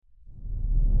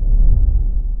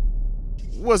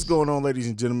What's going on, ladies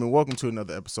and gentlemen? Welcome to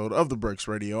another episode of The Breaks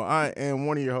Radio. I am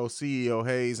one of your hosts, CEO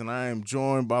Hayes, and I am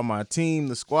joined by my team,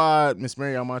 the squad. Miss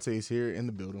Mary Almonte is here in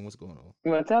the building. What's going on?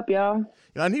 What's up, y'all? You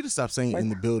know, I need to stop saying in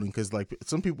the building because, like,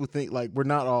 some people think like we're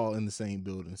not all in the same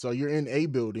building. So you're in a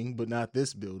building, but not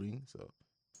this building. So,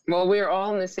 well, we're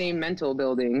all in the same mental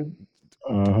building.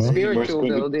 Spiritual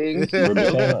building.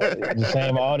 The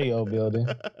same audio building.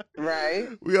 Right.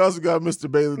 We also got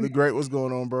Mr. Bailey the Great. What's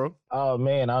going on, bro? Oh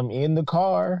man, I'm in the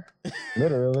car,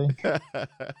 literally.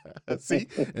 See,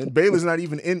 and Bailey's not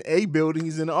even in a building;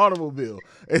 he's in an automobile.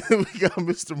 And then we got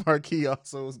Mr. Marquis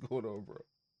also. What's going on, bro?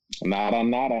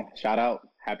 Nada. Shout out.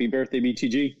 Happy birthday,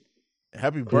 BTG.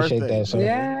 Happy Appreciate birthday. that, sir.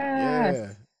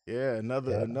 Yes. Yeah.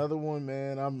 Another one,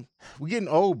 man. We getting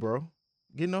old, bro.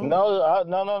 Getting old. No,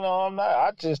 I'm not.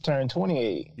 I just turned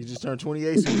 28. You just turned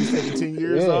 28, so you taking 10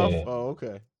 years off? Oh,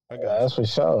 okay. I got That's for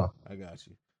sure. I got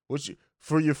you. What's you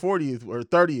for your 40th or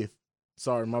 30th?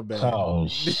 Sorry, my bad. Oh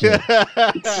shit.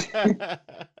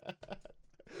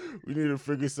 We need to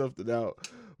figure something out.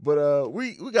 But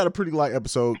we got a pretty light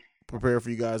episode prepared for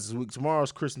you guys this week.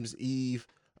 Tomorrow's Christmas Eve.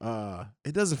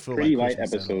 It doesn't feel pretty like light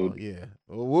Christmas episode. Yeah.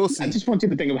 Well, we'll see. I just want you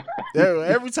to think about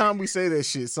Every time we say that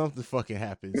shit, something fucking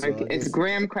happens. Like, So it's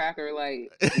graham cracker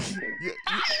light.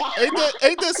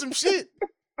 ain't that some shit?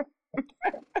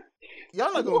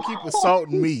 Y'all not gonna keep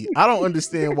assaulting me. I don't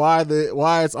understand why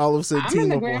it's all of a sudden I'm in team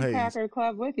the up on graham Hayes. cracker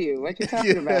club with you. What you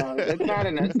talking about? It's not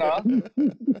an assault.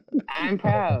 I'm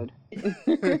proud.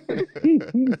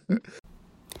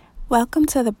 Welcome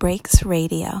to The Breaks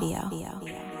Radio.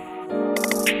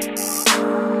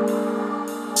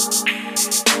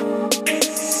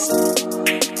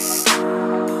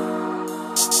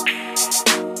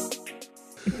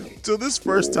 So this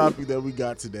first topic that we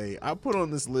got today, I put on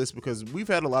this list because we've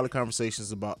had a lot of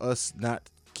conversations about us not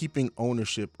keeping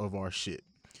ownership of our shit.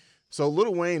 So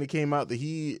Lil Wayne, it came out that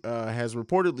he has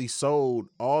reportedly sold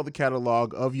all the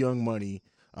catalog of Young Money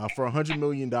for $100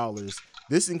 million.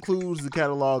 This includes the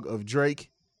catalog of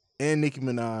Drake and Nicki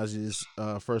Minaj's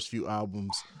first few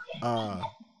albums.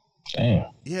 Damn.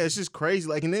 Yeah, it's just crazy.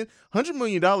 Like, and then $100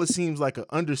 million seems like an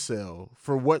undersell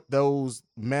for what those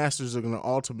masters are going to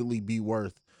ultimately be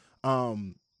worth.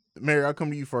 Mary, I'll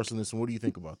come to you first on this one. What do you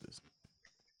think about this?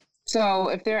 So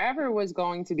if there ever was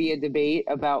going to be a debate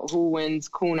about who wins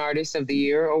Coon Artist of the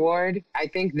Year award, I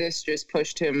think this just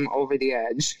pushed him over the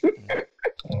edge.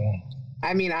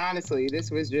 I mean, honestly, this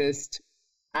was just,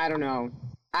 I don't know.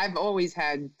 I've always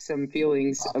had some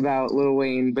feelings about Lil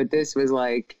Wayne, but this was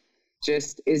like,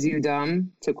 just, is you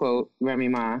dumb, to quote Remy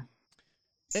Ma.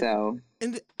 So...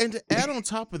 And to add on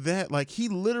top of that, like, he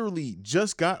literally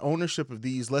just got ownership of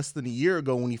these less than a year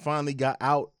ago when he finally got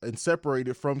out and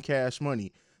separated from Cash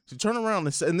Money. To turn around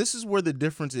and this is where the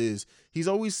difference is. He's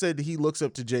always said that he looks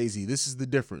up to Jay-Z. This is the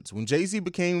difference. When Jay-Z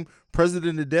became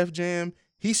president of Def Jam,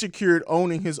 he secured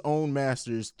owning his own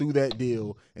masters through that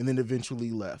deal and then eventually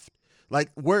left.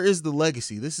 Like, where is the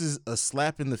legacy? This is a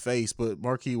slap in the face, but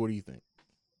Marquis, what do you think?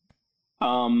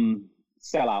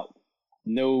 sell out.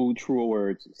 No truer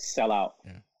words. Sell out.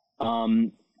 Yeah.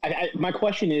 My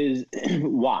question is,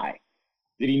 why?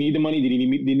 Did he need the money? Did he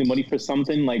need the money for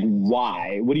something? Like,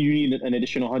 why? What do you need an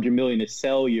additional $100 million to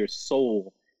sell your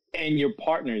soul and your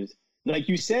partners? Like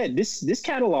you said, this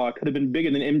catalog could have been bigger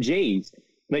than MJ's.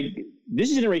 Like,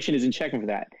 this generation isn't checking for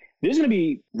that. There's going to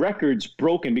be records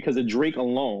broken because of Drake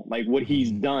alone, like what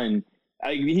he's done.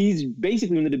 He's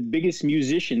basically one of the biggest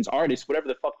musicians, artists, whatever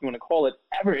the fuck you want to call it,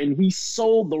 ever. And he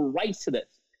sold the rights to this.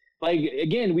 Like,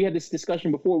 again, we had this discussion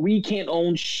before. We can't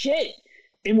own shit.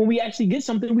 And when we actually get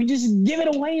something, we just give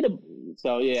it away to.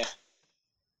 So, yeah.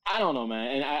 I don't know,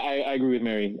 man. And I agree with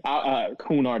Mary.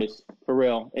 Coon artist, for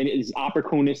real. And it's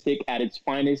opportunistic at its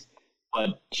finest.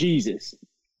 But Jesus.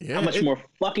 Yeah, how much more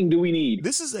fucking do we need?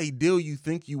 This is a deal you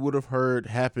think you would have heard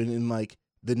happen in, like,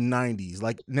 the 90s.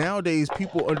 Like, nowadays,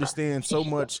 people understand so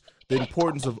much the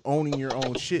importance of owning your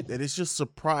own shit that it's just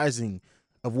surprising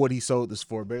of what he sold this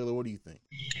for. Baylor, what do you think?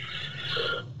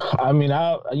 I mean,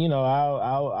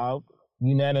 I'll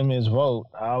unanimous vote.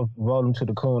 I'll vote him to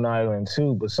the Coon Island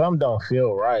too, but some don't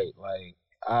feel right. Like,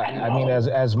 I mean,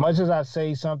 as much as I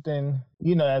say something,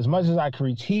 as much as I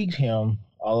critique him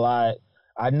a lot,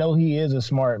 I know he is a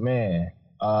smart man.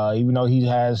 Even though he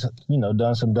has,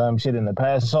 done some dumb shit in the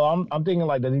past. So I'm thinking,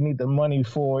 like, does he need the money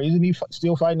for? Isn't he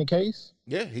still fighting the case?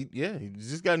 Yeah, he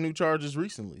just got new charges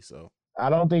recently. So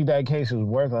I don't think that case is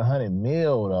worth $100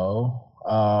 million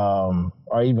though,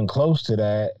 or even close to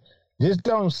that. Just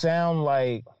don't sound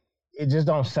like it. Just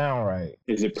don't sound right.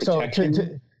 Is it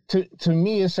protection? So to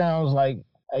me, it sounds like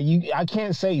I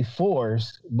can't say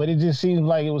forced, but it just seems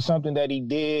like it was something that he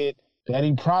did that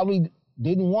he probably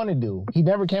didn't want to do. He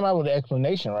never came out with an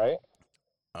explanation, right?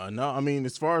 No, I mean,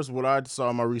 as far as what I saw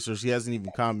in my research, he hasn't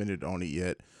even commented on it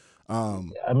yet.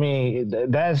 I mean,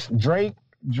 that's Drake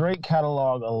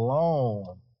catalog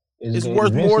alone is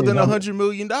worth more than $100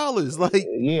 million. Like,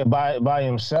 yeah, by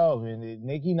himself, and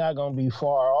Nicki not gonna be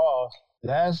far off.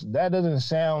 That doesn't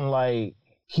sound like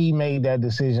he made that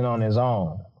decision on his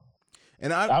own.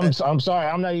 And I'm sorry,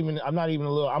 I'm not even a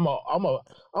little. I'm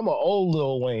a old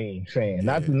Lil Wayne fan.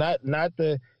 Yeah. Not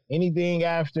the anything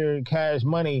after Cash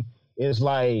Money is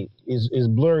like is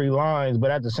blurry lines.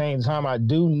 But at the same time, I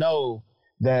do know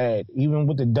that even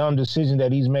with the dumb decision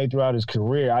that he's made throughout his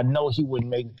career, I know he wouldn't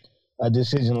make a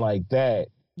decision like that.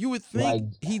 You would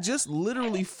think he just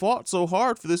literally fought so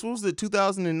hard for this. What was it,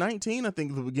 2019? I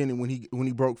think at the beginning when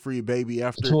he broke Free Baby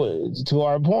after. To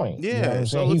our point. Yeah. You know what I'm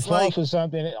saying? He fought for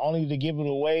something only to give it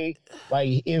away.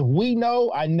 Like, if we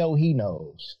know, I know he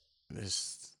knows.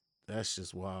 That's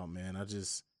just wild, man.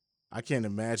 I can't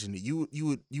imagine it. You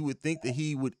would think that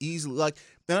he would easily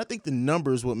and I think the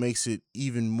numbers what makes it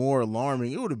even more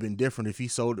alarming. It would have been different if he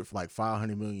sold it for like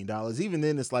 $500 million. Even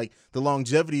then, it's like the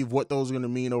longevity of what those are going to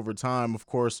mean over time, of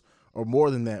course, or more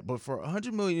than that. But for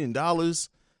 $100 million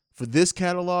for this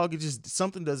catalog, it just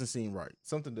something doesn't seem right.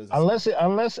 Something doesn't. Unless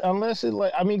it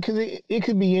like, I mean, because it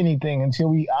could be anything until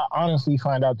we honestly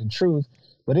find out the truth.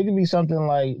 But it could be something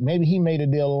like maybe he made a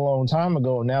deal a long time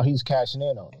ago and now he's cashing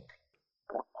in on it.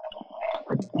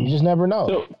 You just never know.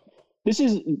 So this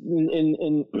is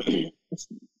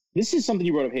this is something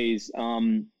you brought up, Hayes.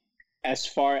 As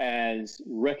far as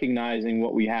recognizing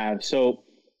what we have. So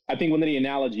I think one of the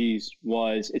analogies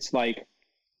was it's like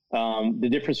the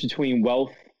difference between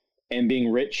wealth and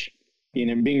being rich. You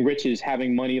know, being rich is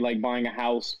having money, like buying a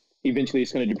house. Eventually,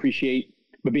 it's going to depreciate.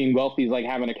 But being wealthy is like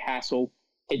having a castle.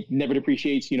 It never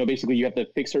depreciates. You know, basically, you have to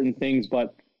fix certain things,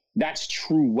 but that's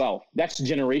true wealth. That's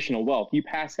generational wealth. You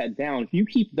pass that down. If you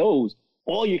keep those,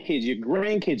 all your kids, your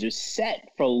grandkids are set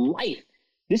for life.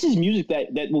 This is music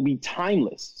that will be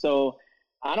timeless. So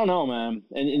I don't know, man.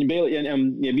 And Bailey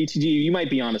and BTG, you might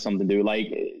be onto something, dude.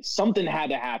 Like something had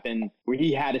to happen where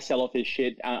he had to sell off his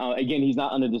shit. Again, he's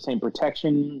not under the same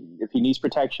protection. If he needs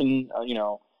protection,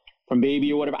 from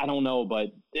Baby or whatever, I don't know. But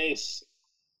this,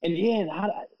 and yeah,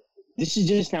 this is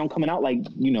just now coming out like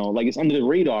it's under the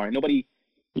radar. Nobody.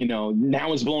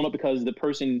 Now it's blown up because the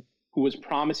person who was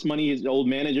promised money, his old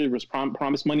manager was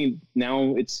promised money.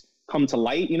 Now it's come to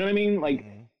light. You know what I mean? Like,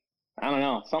 I don't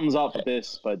know. Something's up with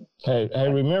this, but. Hey,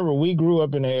 remember, we grew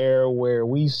up in an era where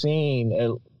we seen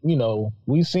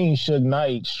Suge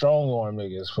Knight strong arm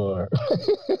niggas for,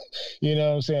 you know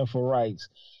what I'm saying, for rights.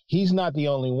 He's not the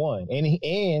only one.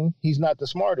 And he's not the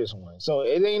smartest one. So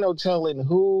it ain't no telling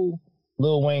who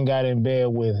Lil Wayne got in bed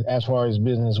with as far as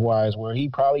business wise, where he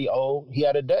probably he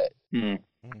had a debt. Mm-hmm.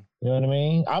 You know what I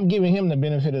mean? I'm giving him the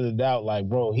benefit of the doubt. Like,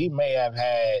 bro, he may have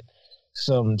had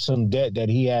some debt that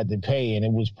he had to pay, and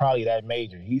it was probably that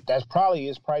major. That's probably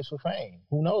his price for fame.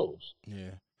 Who knows?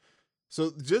 Yeah.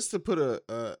 So just to put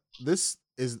this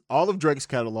is all of Drake's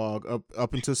catalog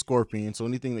up into Scorpion. So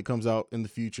anything that comes out in the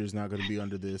future is not going to be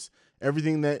under this.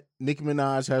 Everything that Nicki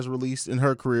Minaj has released in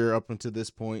her career up until this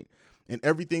point. And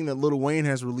everything that Lil Wayne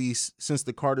has released since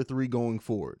the Carter 3 going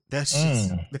forward. That's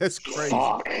just, that's crazy.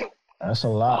 That's a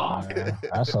lot, man.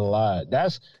 That's a lot.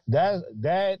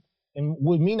 That, and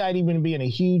with me not even being a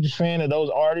huge fan of those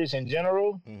artists in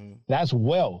general, that's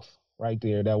wealth right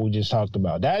there that we just talked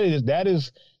about. That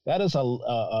is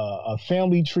a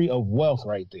family tree of wealth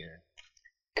right there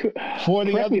for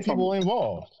the other people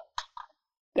involved.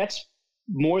 That's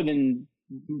more than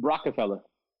Rockefeller.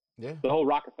 Yeah, the whole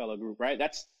Rockefeller group, right?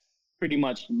 That's pretty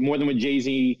much more than what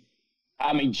Jay-Z.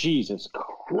 I mean, Jesus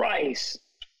Christ.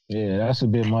 Yeah, that's a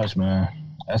bit much, man.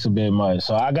 That's a bit much.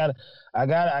 So I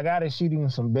gotta shoot him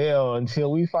some bail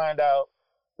until we find out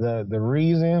the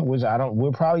reason, which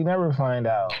we'll probably never find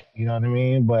out. You know what I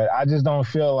mean? But I just don't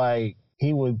feel like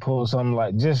he would pull something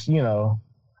like just,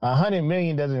 $100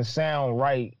 million doesn't sound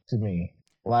right to me.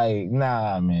 Like,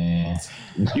 nah, man.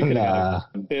 You could have got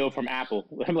a bill from Apple.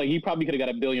 I'm like, he probably could have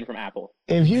got $1 billion from Apple.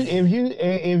 If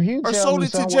you or sold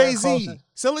it to Jay-Z,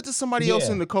 sell it to somebody else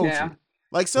in the culture. Yeah.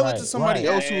 Like, sell it to somebody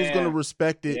else who is going to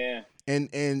respect it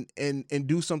and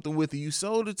do something with it. You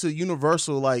sold it to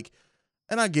Universal, like,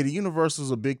 and I get it. Universal's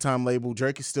a big time label.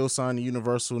 Drake is still signed to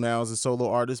Universal now as a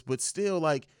solo artist, but still,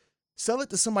 like, sell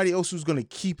it to somebody else who's going to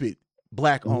keep it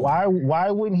black owned.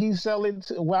 Why wouldn't he sell it?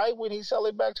 Why wouldn't he sell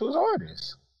it back to his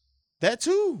artists? That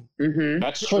too. Mm-hmm.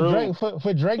 That's true.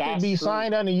 For Drake to be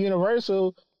signed under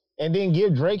Universal and then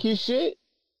give Drake his shit,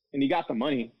 and he got the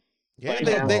money.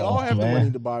 Yeah, they all have the money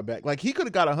to buy back. Like he could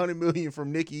have got $100 million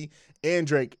from Nicki and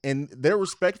Drake, and their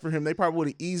respect for him, they probably would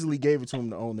have easily gave it to him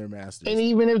to own their masters. And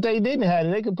even if they didn't have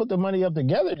it, they could put the money up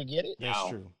together to get it. That's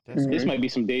true. This might be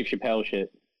some Dave Chappelle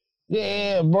shit.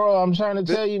 Yeah, bro, I'm trying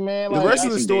to tell you, man. The rest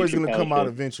of the story is going to come out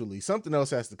eventually. Something else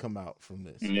has to come out from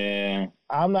this. Yeah,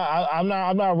 I'm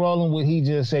not rolling with. He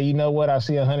just say, you know what? I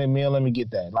see $100 million. Let me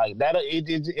get that. Like that.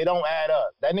 It don't add up.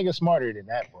 That nigga smarter than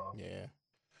that, bro. Yeah.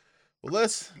 Well,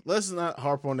 let's not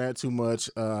harp on that too much.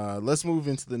 Let's move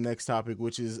into the next topic,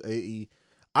 which is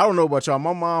I don't know about y'all.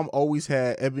 My mom always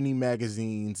had Ebony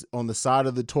magazines on the side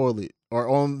of the toilet or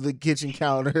on the kitchen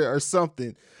counter or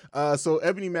something. So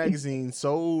Ebony magazine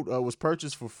was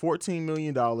purchased for $14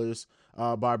 million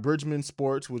by Bridgman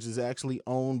Sports, which is actually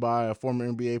owned by a former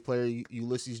NBA player,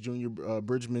 Ulysses Jr.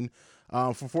 Bridgman,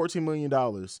 for $14 million.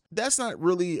 That's not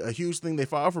really a huge thing. They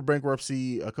filed for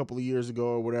bankruptcy a couple of years ago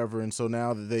or whatever, and so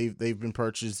now that they've been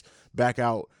purchased back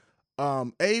out.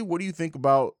 What do you think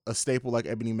about a staple like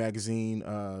Ebony magazine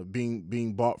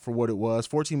being bought for what it was?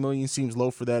 $14 million seems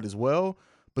low for that as well.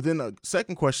 But then a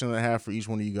second question that I have for each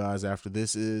one of you guys after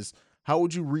this is, how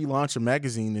would you relaunch a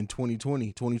magazine in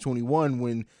 2020, 2021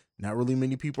 when not really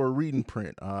many people are reading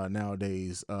print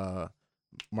nowadays?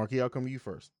 Marquis, I'll come to you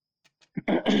first.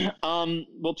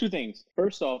 Well, two things.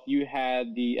 First off, you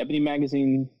had the Ebony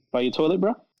magazine by your toilet,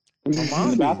 bro? My mom in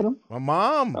the bathroom? My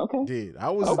mom Okay. did. I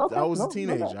was a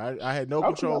teenager. I had no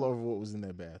control over what was in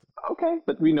that bathroom. Okay,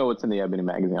 but we know what's in the Ebony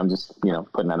magazine. I'm just,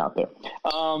 putting that out there.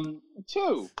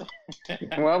 Two.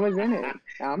 What was in it?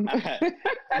 No,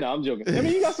 I'm joking. I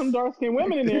mean, you got some dark-skinned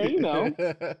women in there, in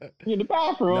the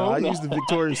bathroom. No, I used the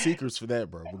Victoria's Secrets for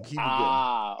that, bro. But keep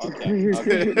it going.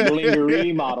 Okay. The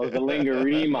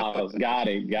lingerie models. Got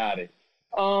it.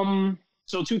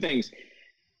 So two things.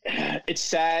 It's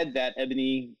sad that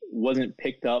Ebony wasn't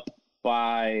picked up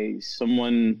by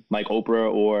someone like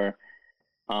Oprah or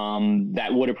that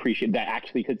would appreciate, that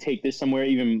actually could take this somewhere,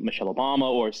 even Michelle Obama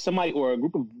or somebody or a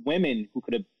group of women who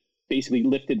could have basically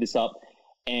lifted this up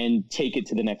and take it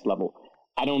to the next level.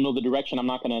 I don't know the direction. I'm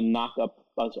not going to knock up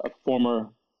a former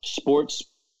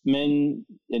sportsman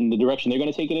in the direction they're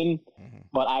going to take it in,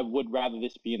 but I would rather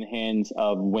this be in the hands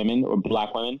of women or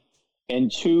Black women.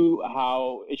 And two,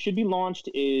 how it should be launched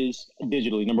is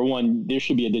digitally. Number one, there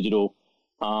should be a digital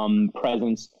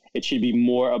presence. It should be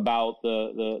more about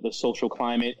the social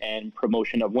climate and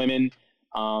promotion of women.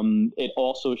 It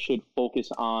also should focus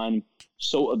on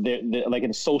like in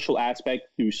a social aspect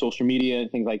through social media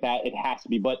and things like that. It has to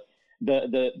be, but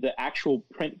the actual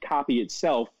print copy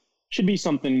itself should be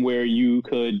something where you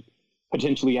could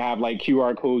potentially have like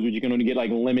QR codes where you can only get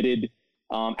like limited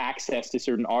access to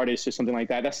certain artists or something like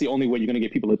that. That's the only way you're going to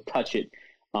get people to touch it.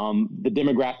 The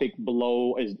demographic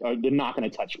below they're not going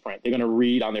to touch print. They're going to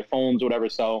read on their phones or whatever.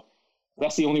 So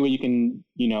that's the only way you can,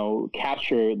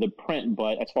 capture the print.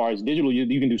 But as far as digital,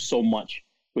 you can do so much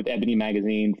with Ebony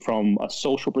magazine from a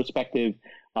social perspective,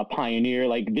 a pioneer.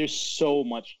 Like there's so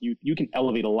much you can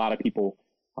elevate a lot of people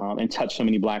and touch so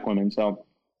many Black women. So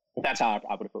that's how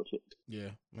I would approach it. Yeah,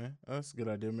 man, that's a good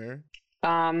idea, Mary.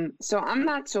 So I'm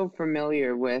not so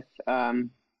familiar with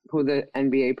who the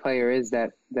NBA player is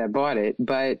that bought it,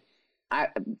 but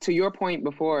to your point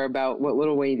before about what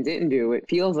Lil Wayne didn't do, it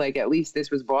feels like at least this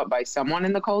was bought by someone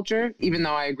in the culture, even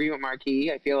though I agree with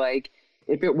Marquis. I feel like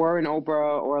if it were an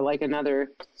Oprah or like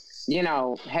another,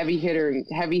 heavy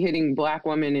hitting Black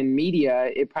woman in media,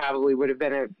 it probably would have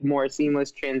been a more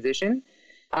seamless transition.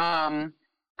 Obviously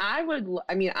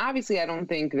I don't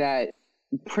think that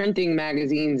printing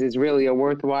magazines is really a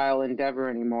worthwhile endeavor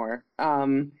anymore.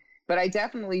 But I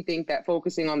definitely think that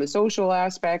focusing on the social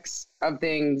aspects of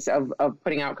things, of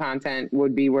putting out content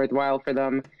would be worthwhile for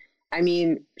them. I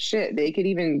mean, shit, they could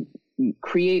even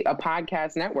create a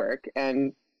podcast network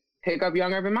and pick up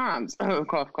young urban moms.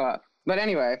 Cough, cough. But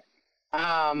anyway,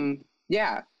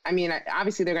 yeah, I mean,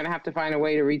 obviously they're going to have to find a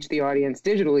way to reach the audience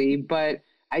digitally, but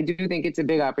I do think it's a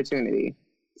big opportunity.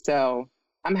 So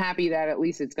I'm happy that at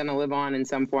least it's going to live on in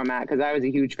some format, because I was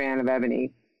a huge fan of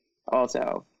Ebony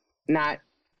also. Not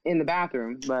in the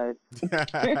bathroom, but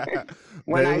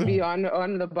when I'd be on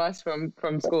the bus from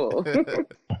school.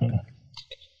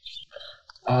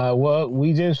 Well,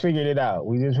 we just figured it out.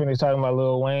 We just finished talking about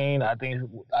Lil Wayne. I think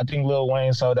Lil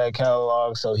Wayne sold that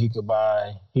catalog so he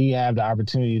had the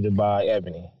opportunity to buy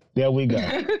Ebony. There we go.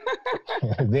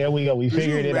 There we go. We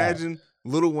figured it out. Imagine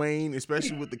Lil Wayne,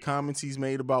 especially with the comments he's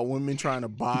made about women trying to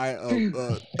buy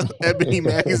a Ebony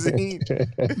magazine.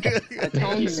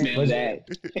 You smell that.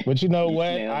 But you know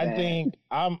what? Smell I that. think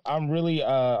I'm really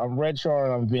I'm retro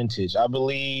and I'm vintage. I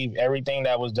believe everything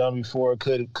that was done before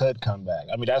could come back.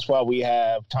 I mean, that's why we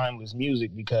have timeless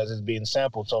music, because it's being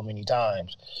sampled so many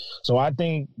times. So I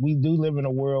think we do live in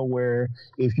a world where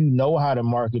if you know how to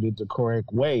market it the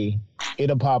correct way,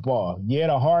 it'll pop off. Yeah,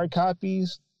 the hard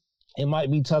copies, it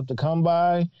might be tough to come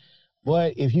by,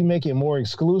 but if you make it more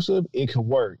exclusive, it could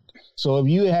work. So if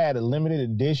you had a limited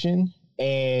edition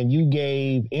and you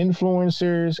gave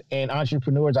influencers and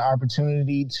entrepreneurs the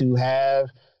opportunity to have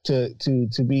to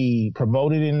be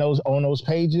promoted in on those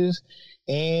pages,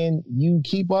 and you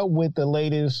keep up with the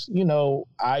latest,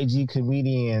 IG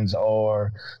comedians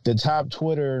or the top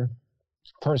Twitter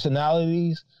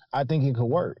personalities, I think it could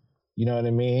work. You know what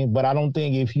I mean? But I don't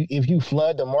think if you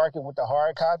flood the market with the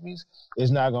hard copies,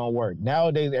 it's not gonna work.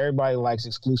 Nowadays, everybody likes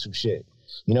exclusive shit.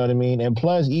 You know what I mean? And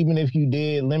plus, even if you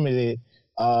did limit it,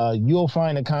 you'll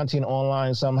find the content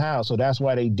online somehow. So that's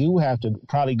why they do have to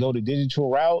probably go the digital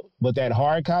route. But that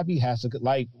hard copy has to,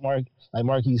 like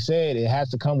Marquis said, it has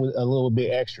to come with a little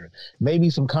bit extra. Maybe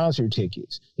some concert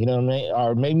tickets, you know what I mean?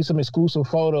 Or maybe some exclusive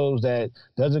photos that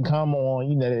doesn't come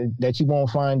on, that you won't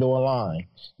find online.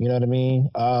 You know what I mean?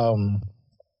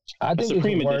 I think it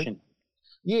could work.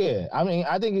 Yeah, I mean,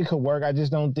 I think it could work. I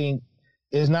just don't think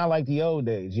it's not like the old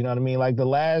days. You know what I mean? Like the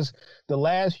last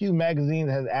few magazines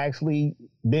has actually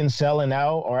been selling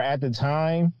out, or at the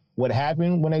time, what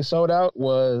happened when they sold out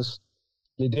was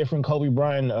the different Kobe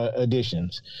Bryant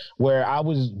editions, where I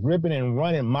was ripping and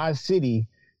running my city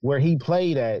where he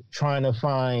played at, trying to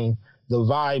find the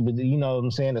vibe, you know what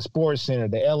I'm saying, the Sports Center,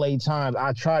 the LA Times.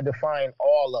 I tried to find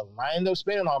all of them. I ended up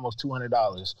spending almost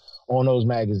 $200 on those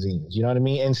magazines, you know what I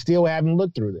mean? And still haven't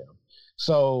looked through them.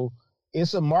 So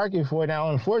it's a market for it.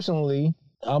 Now, unfortunately,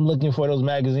 I'm looking for those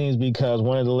magazines because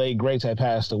one of the late greats had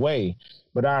passed away.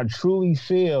 But I truly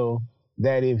feel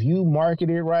that if you market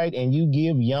it right and you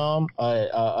give Yum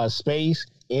a space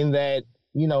in that,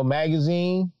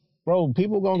 magazine, bro,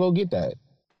 people gonna go get that.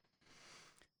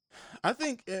 I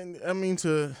think, and I mean,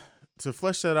 to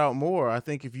flesh that out more, I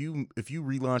think if you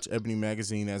relaunch Ebony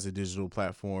Magazine as a digital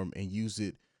platform and use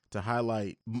it to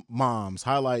highlight moms,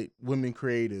 highlight women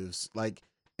creatives,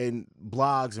 and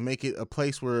blogs, and make it a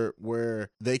place where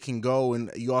they can go,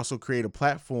 and you also create a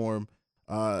platform,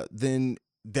 then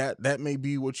that may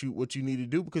be what you need to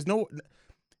do, because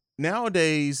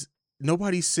nowadays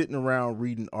nobody's sitting around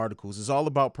reading articles. It's all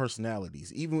about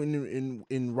personalities. Even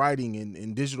in writing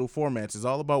in digital formats, it's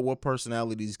all about what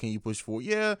personalities can you push for.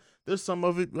 Yeah, there's some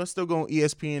of it. Let's still go on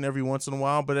ESPN every once in a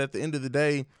while, but at the end of the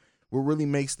day, what really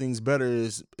makes things better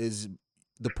is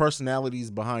the personalities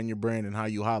behind your brand and how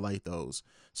you highlight those.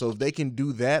 So if they can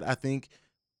do that, I think,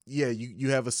 yeah, you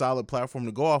have a solid platform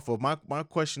to go off of. My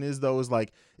question is, though, is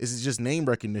it just name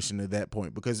recognition at that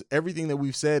point? Because everything that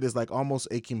we've said is like almost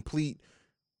a complete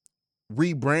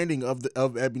rebranding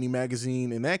of Ebony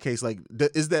Magazine. In that case,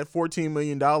 is that $14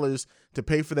 million to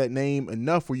pay for that name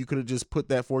enough, where you could have just put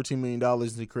that $14 million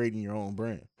into creating your own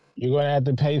brand? You're going to have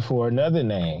to pay for another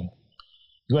name.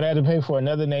 You're going to have to pay for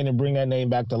another name to bring that name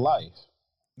back to life.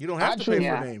 You don't have to pay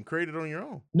for a name. Create it on your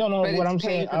own. No. But what I'm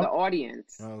saying saying, for the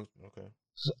audience. Oh, okay.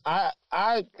 So I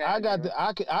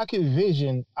could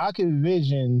vision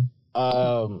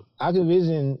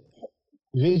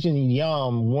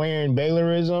Yum wearing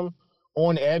Baylorism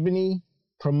on Ebony,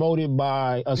 promoted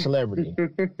by a celebrity.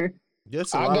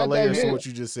 Yes, a lot of layers to what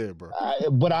you just said, bro.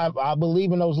 But I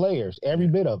believe in those layers, every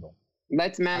bit of them.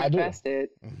 Let's manifest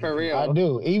it for real. I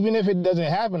do. Even if it doesn't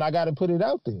happen, I got to put it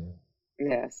out there.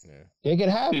 Yes. Yeah. It could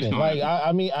happen.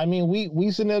 I mean,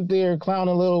 we sitting up there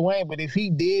clowning Lil Wayne, but if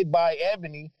he did buy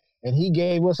Ebony and he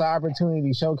gave us an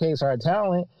opportunity to showcase our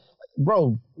talent,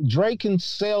 bro, Drake can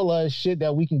sell us shit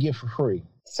that we can get for free.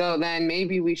 So then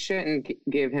maybe we shouldn't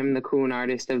give him the Coon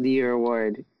Artist of the Year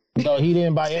award. No, he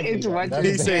didn't buy Ebony.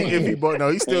 He's saying if he bought, no,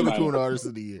 he's still the Coon Artist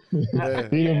of the Year. Yeah.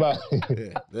 He didn't buy.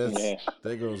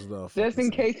 That goes enough. Just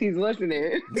in case he's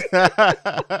listening.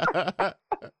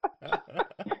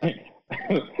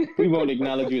 We won't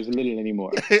acknowledge you as little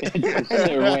anymore.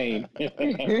 Sir Wayne. But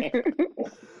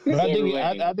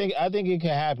I think it can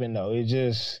happen though. It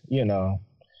just,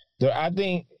 I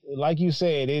think, like you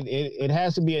said, it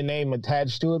has to be a name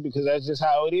attached to it, because that's just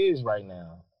how it is right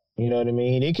now. You know what I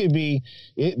mean? It could be,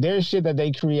 there's shit that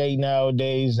they create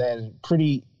nowadays that's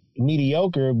pretty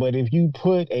mediocre, but if you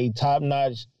put a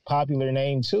top-notch popular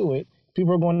name to it,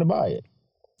 people are going to buy it.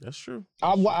 That's true.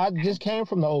 I just came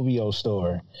from the OVO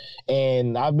store,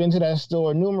 and I've been to that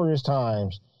store numerous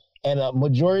times, and a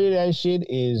majority of that shit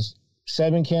is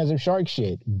 7 cans of shark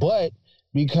shit. But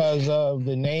because of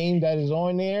the name that is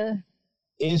on there,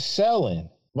 it's selling.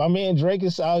 My man Drake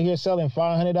is out here selling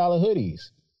 $500 hoodies.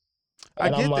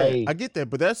 And I get that,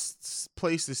 but that's a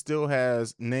place that still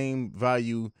has name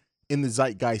value in the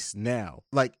zeitgeist now,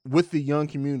 like with the young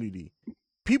community.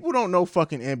 People don't know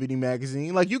fucking Ebony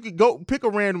Magazine. Like, you could go pick a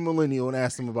random millennial and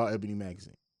ask them about Ebony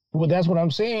Magazine. Well, that's what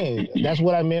I'm saying. That's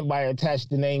what I meant by attach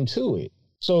the name to it.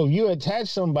 So if you attach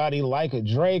somebody like a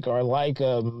Drake or like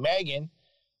a Megan,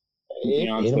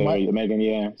 Beyonce, Megan,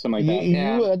 yeah, something like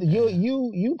that.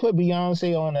 You put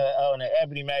Beyonce on a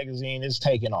Ebony Magazine, it's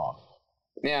taking off.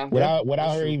 Yeah.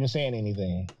 Without her even saying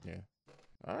anything. Yeah.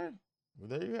 All right. Well,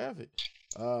 there you have it.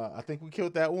 I think we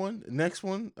killed that one. Next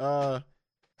one.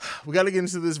 We got to get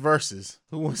into this versus.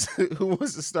 Who wants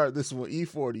to start this one?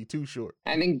 E40, Too Short.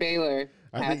 I think Baylor.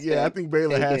 I think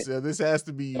Baylor has to. This has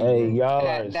to be. Hey,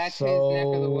 y'all that's his neck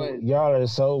of the woods. Y'all are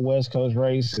so West Coast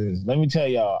racist. Let me tell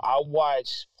y'all, I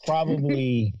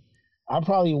probably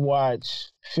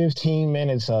watched 15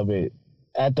 minutes of it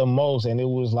at the most, and it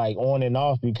was like on and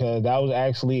off because I was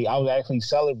actually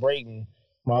celebrating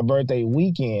my birthday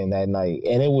weekend that night,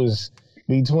 and it was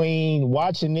between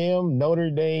watching them,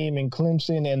 Notre Dame and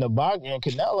Clemson and the Bachman and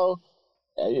Canelo.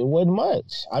 It wasn't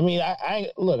much. I mean,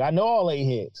 I know all 8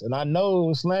 hits, and I know it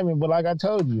was slamming, but like I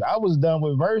told you, I was done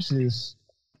with verses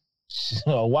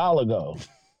a while ago.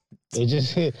 It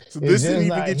just hit. So this didn't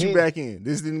even get you back in.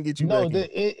 This didn't get you back in.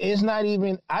 It's not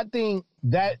even. I think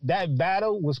that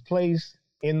battle was placed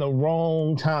in the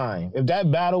wrong time. If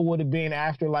that battle would have been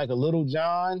after like a Little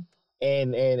John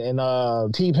and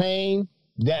T-Pain,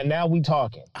 that now we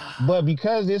talking. But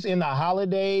because it's in the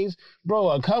holidays, bro,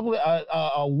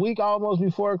 a week almost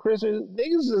before Christmas,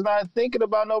 niggas is not thinking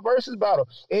about no versus battle.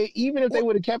 Even if they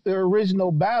would have kept the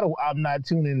original battle, I'm not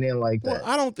tuning in like that. Well,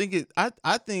 I don't think it.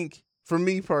 I think for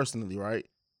me personally, right,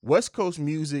 West Coast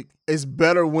music is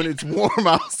better when it's warm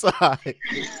outside.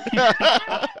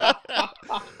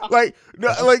 like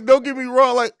don't get me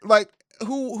wrong, like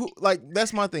who like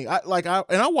that's my thing. I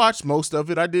watched most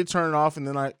of it. I did turn it off, and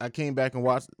then I came back and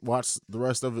watched the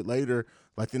rest of it later,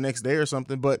 like the next day or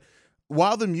something. But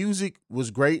while the music was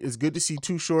great, it's good to see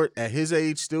Too Short at his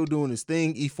age still doing his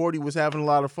thing. E40 was having a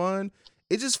lot of fun.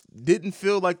 It just didn't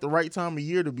feel like the right time of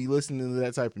year to be listening to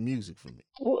that type of music for me.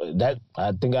 Well,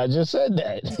 I think I just said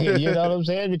that. You know what I'm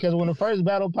saying? Because when the first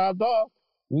battle popped off,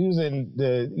 we was in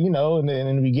the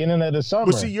in the beginning of the summer.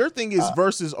 But see, your thing is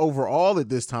versus overall at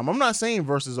this time. I'm not saying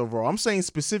versus overall. I'm saying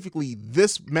specifically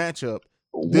this matchup.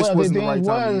 This wasn't the right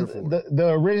time of year for it. The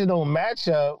original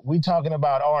matchup, we talking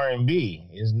about R&B.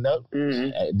 This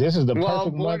is the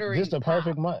perfect month. This is the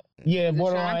perfect month. Yeah,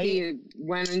 borderline.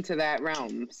 Went into that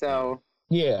realm, so.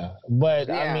 Yeah, but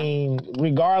I mean,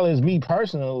 regardless, me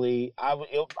personally, I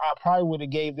probably would have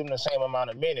gave them the same amount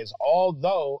of minutes.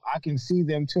 Although I can see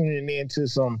them tuning into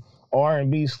some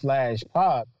R&B /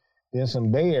 pop than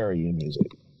some Bay Area music.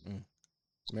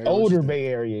 Older Bay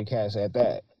Area cats at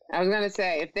that. I was gonna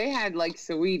say if they had like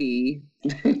Saweetie,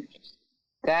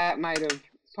 that might have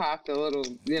popped a little.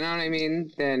 You know what I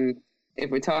mean? Then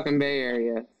if we're talking Bay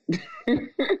Area, I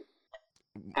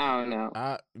don't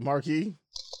know. Marquis.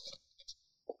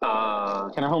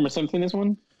 Can I Homer Simpson this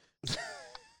one?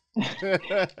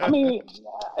 I mean,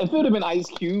 if it would have been Ice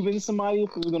Cube and somebody,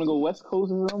 if it was gonna go West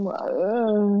Coast or something, it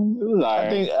was all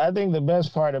right. I think the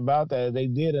best part about that, they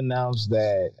did announce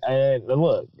that. And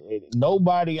look,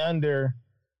 nobody under.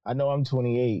 I know I'm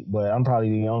 28, but I'm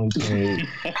probably the only 28.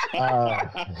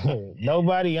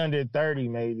 Nobody under 30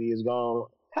 maybe is gonna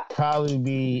probably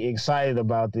be excited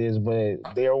about this, but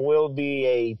there will be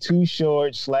a Too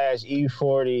Short /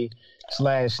 E40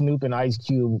 / Snoop and Ice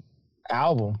Cube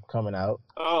album coming out.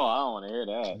 Oh, I don't want to hear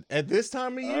that. At this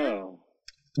time of year? Oh.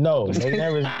 No, they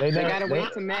never. They gotta wait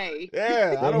to May.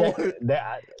 Yeah, I don't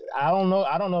know.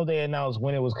 I don't know if they announced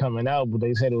when it was coming out, but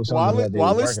they said it was something.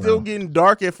 While it's still getting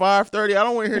dark at 5:30, I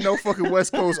don't want to hear no fucking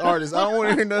West Coast artists. I don't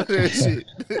want to hear none of that shit.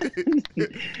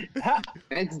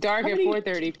 It's dark at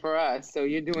 4:30 for us, so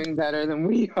you're doing better than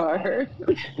we are.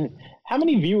 How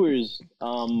many viewers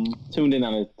tuned in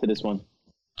to this one?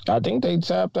 I think they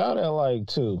tapped out at like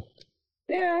 2.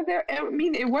 Yeah, I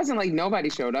mean, it wasn't like nobody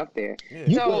showed up there.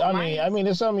 Yeah. I mean,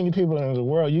 there's so many people in the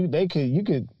world. You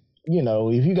could,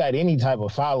 if you got any type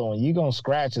of following, you're gonna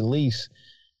scratch at least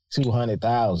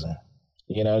 200,000.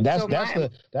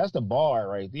 That's the bar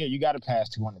right there. You got to pass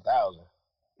 200,000.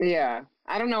 Yeah,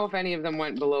 I don't know if any of them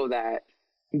went below that,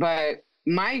 but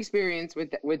my experience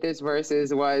with this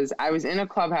versus was I was in a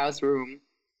clubhouse room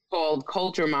called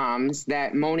Culture Moms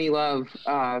that Moni Love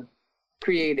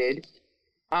created.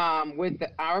 With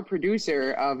our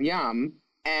producer of Yum,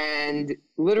 And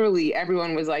literally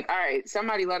everyone was like, all right,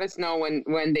 somebody let us know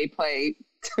when they play.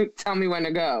 Tell me when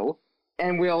to go.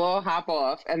 And we'll all hop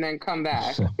off and then come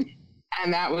back.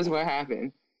 And that was what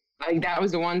happened. Like, that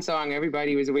was the one song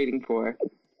everybody was waiting for.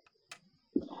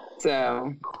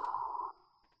 So,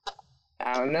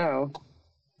 I don't know.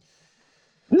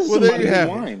 This is Well, there you have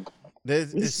it. wine.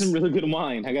 This is some really good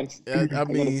wine. I gotta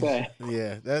say.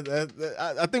 Yeah,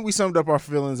 I think we summed up our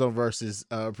feelings on Versus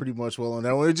pretty much well on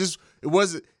that one. It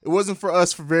wasn't for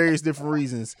us for various different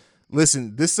reasons.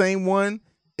 Listen, this same one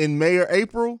in May or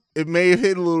April, it may have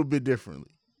hit a little bit differently.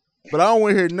 But I don't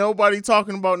want to hear nobody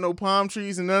talking about no palm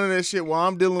trees and none of that shit while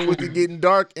I'm dealing with it getting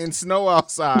dark and snow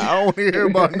outside. I don't want to hear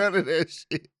about none of that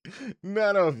shit.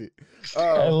 None of it.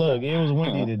 Hey, look, it was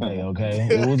windy today, okay?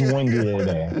 It was windy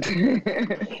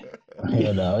today.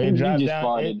 You know,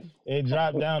 it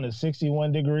dropped down to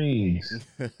 61 degrees.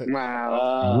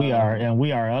 Wow. And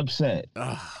we are upset.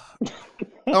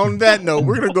 On that note,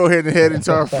 we're gonna go ahead and head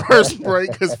into our first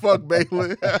break because fuck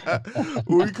Balin.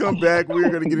 When we come back, we're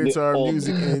gonna get into our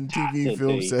music and TV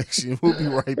film section. We'll be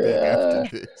right back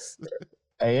after this.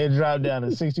 Hey, it dropped down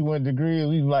to 61 degrees.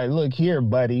 We like, look here,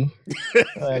 buddy.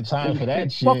 Time for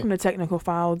that shit. Welcome to Technical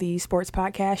File, the sports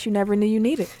podcast you never knew you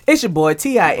needed. It's your boy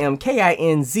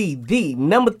TIMKINZ, the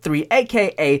number 3,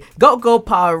 aka Go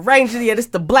Power Ranger. Yeah, this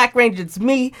the Black Ranger. It's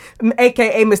me,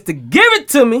 aka Mr. Give It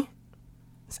To Me.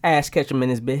 It's Ash Ketchum in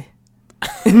this bed.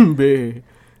 I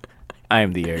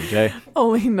am the Eric J.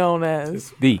 Only known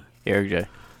as The Eric J.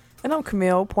 And I'm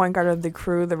Camille, point guard of the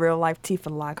crew, the real life Tifa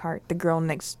Lockhart, the girl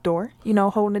next door. You know,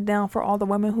 holding it down for all the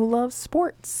women who love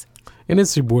sports. And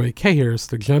it's your boy K Harris,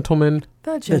 the gentleman.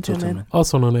 The gentleman.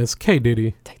 Also known as K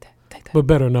Diddy. Take that. But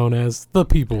better known as the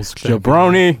People's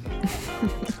Jabroni.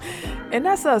 And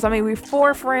that's us. I mean, we're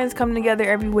 4 friends coming together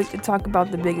every week to talk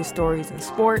about the biggest stories in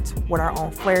sports with our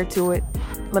own flair to it.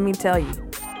 Let me tell you,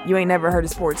 you ain't never heard a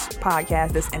sports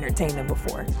podcast that's entertaining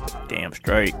before. Damn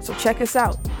straight. So check us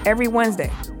out every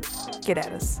Wednesday. Get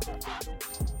at us.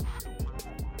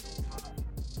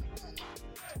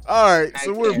 All right,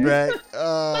 so we're back.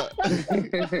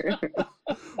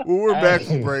 We're back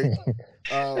from break.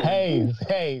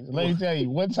 Hey, let me tell you,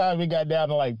 one time we got down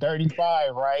to like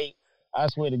 35, right? I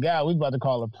swear to God, we about to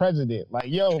call a president. Like,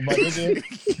 yo, my nigga,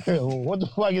 what the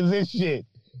fuck is this shit?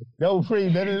 No free,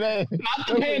 none of that. Not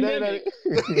the pandemic.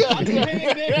 Not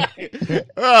the pandemic.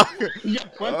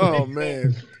 Oh,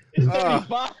 man.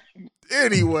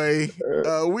 Anyway,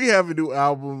 we have a new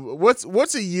album.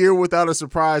 What's a year without a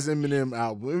surprise Eminem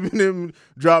album? Eminem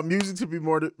dropped Music to Be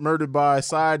Murdered By,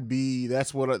 Side B.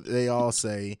 That's what they all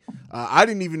say. I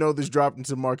didn't even know this dropped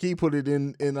until Marquis put it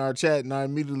in our chat, and I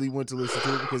immediately went to listen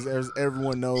to it because as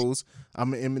everyone knows,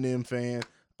 I'm an Eminem fan.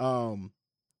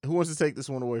 Who wants to take this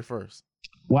one away first?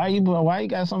 Why you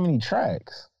got so many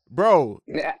tracks? Bro.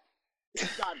 Yeah.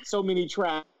 It's got so many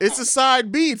tracks. It's a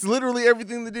side B. It's literally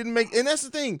everything that didn't make, and that's the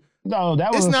thing. No,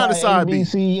 that was not a side B, B.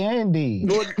 C, and D.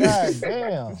 God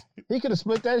damn. He could have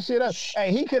split that shit up.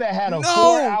 Hey, he could have had a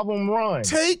 4-album run.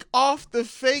 Take off the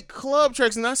fake club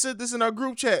tracks. And I said this in our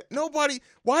group chat.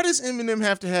 Why does Eminem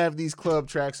have to have these club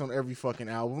tracks on every fucking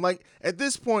album? Like, at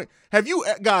this point, have you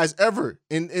guys ever,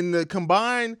 in the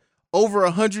combined over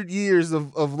 100 years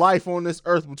of life on this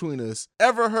earth between us,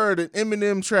 ever heard an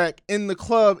Eminem track in the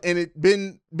club and it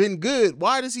been good?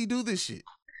 Why does he do this shit?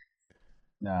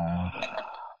 Nah,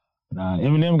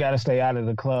 Eminem got to stay out of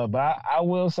the club. But I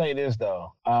will say this,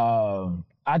 though.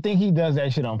 I think he does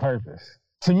that shit on purpose.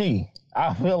 To me,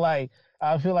 I feel like,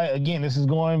 again, this is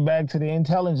going back to the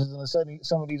intelligence of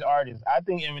some of these artists. I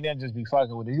think Eminem just be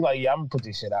fucking with it. He's like, yeah, I'm going to put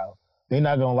this shit out. They're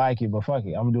not going to like it, but fuck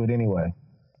it. I'm going to do it anyway.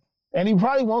 And he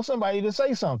probably wants somebody to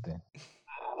say something.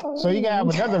 So you can have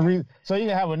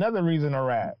another reason to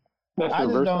rap. I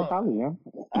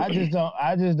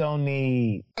just don't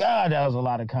need. God, that was a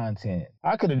lot of content.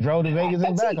 I could have drove to Vegas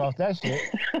and back off that shit.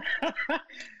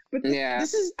 But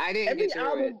this is I didn't get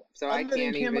through it, so I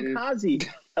can't even. Kamikaze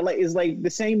is like the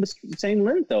same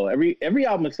length though. Every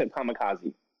album except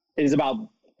Kamikaze is about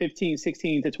 15,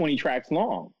 16 to 20 tracks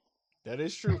long. That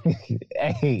is true.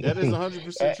 Hey, that is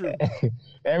 100% true.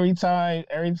 Every time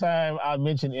I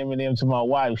mention Eminem to my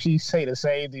wife, she say the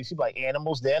same thing. She's like,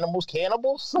 "Animals,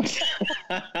 cannibals."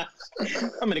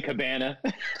 I'm in a cabana.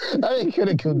 I'm in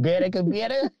a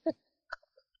cabana.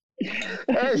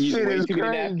 That shit is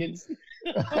crazy.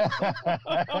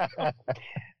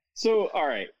 So, all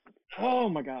right. Oh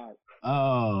my God.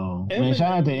 Oh man,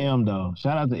 shout out to M though.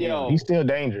 Shout out to M. He's still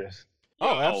dangerous.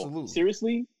 Oh, absolutely.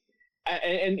 Seriously.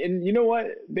 And you know what,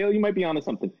 Bale, you might be onto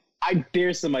something. I I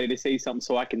dare somebody to say something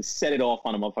so I can set it off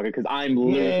on a motherfucker because I'm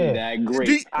literally that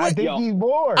great. I think he's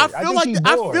bored. I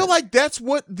feel like that's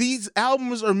what these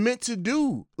albums are meant to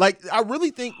do. Like, I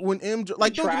really think when MJ,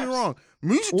 like, don't get me wrong,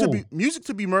 Music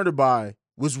to Be Murdered By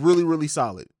was really, really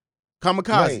solid.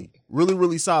 Kamikaze, really,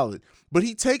 really solid. But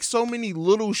he takes so many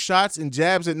little shots and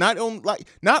jabs at not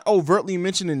overtly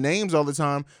mentioning names all the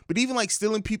time, but even like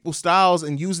stealing people's styles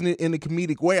and using it in a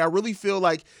comedic way. I really feel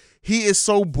like he is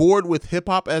so bored with hip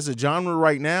hop as a genre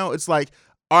right now. It's like,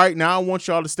 all right, now I want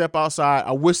y'all to step outside.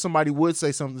 I wish somebody would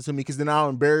say something to me because then I'll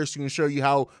embarrass you and show you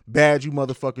how bad you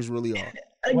motherfuckers really are.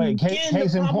 Again, the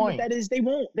problem with that is they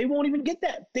won't even get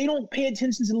that. They don't pay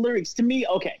attention to the lyrics. To me,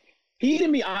 okay, he to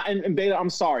me, and Baylor, I'm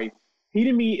sorry. He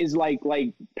to me is like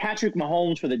Patrick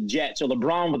Mahomes for the Jets or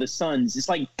LeBron for the Suns. It's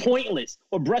like pointless,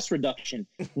 or breast reduction.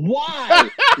 Why?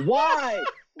 Why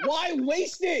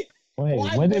waste it? Wait,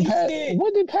 what did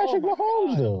Patrick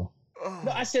Mahomes do?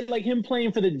 No, I said like him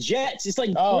playing for the Jets. It's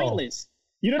like pointless.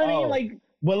 You know what I mean? Like,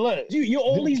 but look, dude, you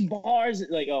all these bars.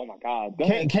 Like, oh my god.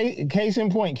 Case in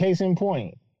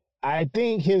point. I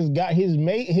think his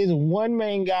one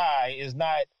main guy is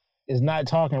not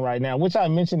talking right now, which I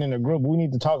mentioned in the group. We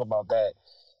need to talk about that.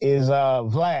 Is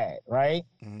Vlad, right?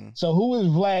 Mm-hmm. So who is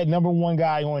Vlad number one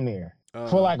guy on there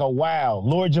for like a while?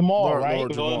 Lord Jamar, right?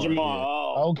 Lord Jamar. Yeah.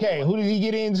 Okay, who did he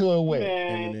get into it with?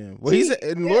 Eminem. Well,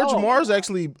 Lord Jamar's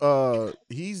actually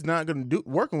he's not going to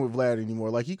working with Vlad anymore.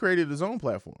 Like, he created his own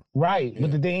platform. Right, yeah.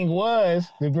 But the thing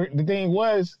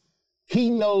was, he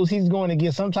knows he's going to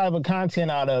get some type of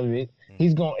content out of it.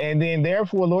 He's going, and then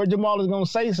therefore Lord Jamal is going to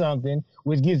say something,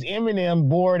 which gets Eminem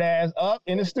bored ass up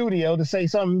in the studio to say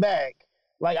something back.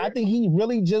 Like, I think he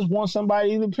really just wants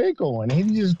somebody to pick on.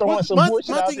 He's just throwing some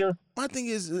bullshit out there. My thing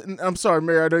is, and I'm sorry,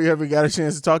 Mary, I know you haven't got a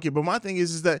chance to talk yet, but my thing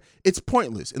is that it's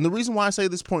pointless. And the reason why I say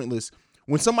this pointless,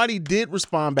 when somebody did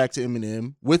respond back to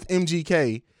Eminem with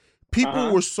MGK,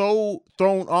 people were so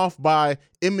thrown off by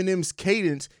Eminem's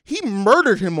cadence, he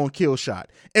murdered him on Kill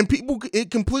Shot. And it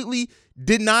completely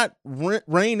did not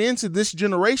rein into this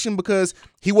generation because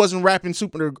he wasn't rapping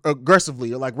super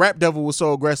aggressively, or like Rap Devil was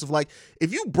so aggressive. Like,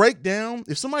 if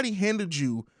somebody handed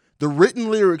you the written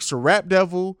lyrics to Rap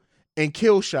Devil and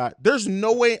Kill Shot, there's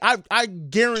no way, I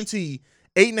guarantee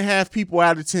 8.5 people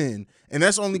out of 10, and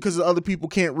that's only because the other people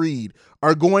can't read,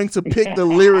 are going to pick the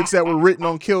lyrics that were written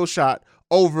on Kill Shot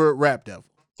over Rap Devil.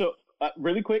 So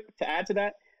really quick to add to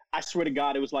that, I swear to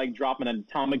God, it was like dropping an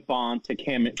atomic bomb to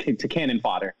cannon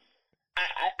fodder.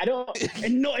 I don't,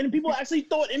 and people actually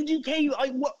thought MGK.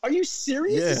 Like, what? Are you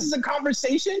serious? Yeah. This is a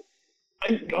conversation.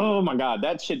 Oh my God,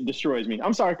 that shit destroys me.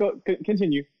 I'm sorry.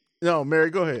 Continue. No, Mary,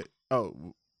 go ahead. Oh,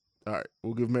 all right.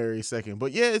 We'll give Mary a second.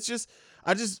 But yeah, it's just,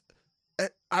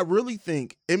 I really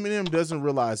think Eminem doesn't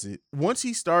realize it. Once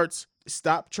he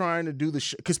stop trying to do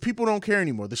because people don't care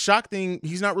anymore. The shock thing,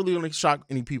 he's not really going to shock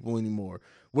any people anymore.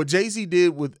 What Jay-Z did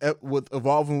with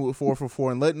evolving with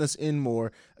 444 and letting us in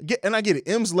more, and I get it,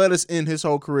 M's let us in his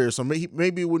whole career, so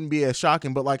maybe it wouldn't be as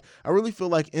shocking, but like, I really feel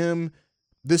like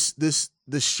this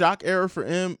shock era for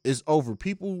M is over.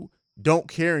 People don't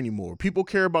care anymore. People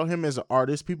care about him as an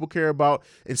artist. People care about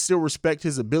and still respect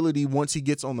his ability once he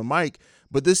gets on the mic.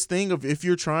 But this thing of, if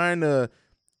you're trying to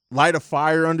light a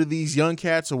fire under these young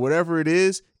cats or whatever it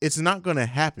is, it's not going to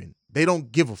happen. They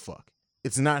don't give a fuck.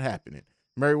 It's not happening.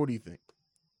 Mary, what do you think?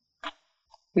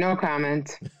 No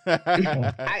comment.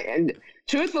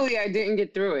 Truthfully, I didn't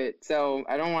get through it, so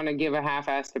I don't want to give a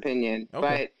half-assed opinion.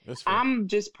 Okay, but I'm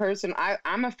just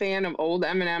I'm a fan of old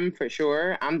Eminem for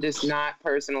sure. I'm just not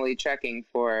personally checking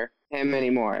for him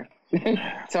anymore.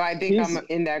 So I think I'm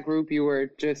in that group you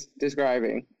were just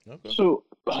describing. Okay. So,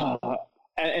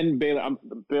 and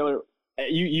Baylor,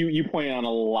 you pointed on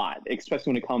a lot,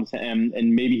 especially when it comes to M,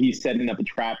 and maybe he's setting up a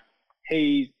trap.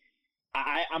 Hey,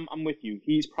 I'm with you.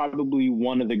 He's probably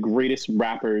one of the greatest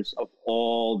rappers of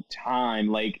all time.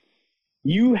 Like,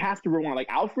 you have to rewind. Like,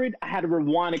 Alfred, I had to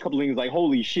rewind a couple things. Like,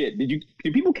 holy shit, did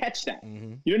people catch that?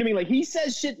 Mm-hmm. You know what I mean? Like, he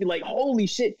says shit like, holy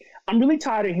shit. I'm really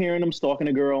tired of hearing him stalking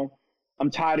a girl. I'm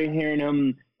tired of hearing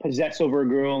him possess over a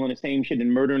girl and the same shit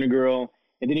and murdering a girl.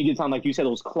 And then he gets on, like you said,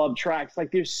 those club tracks.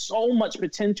 Like, there's so much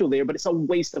potential there, but it's a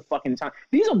waste of fucking time.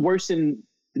 These are worse than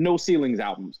No Ceilings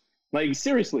albums. Like,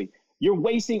 seriously. You're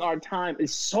wasting our time.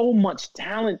 There's so much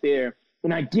talent there.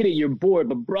 And I get it, you're bored,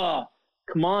 but bruh,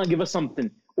 come on, give us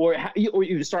something. Or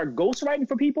you start ghostwriting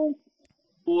for people,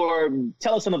 or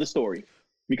tell us another story.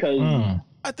 Because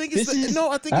I think it's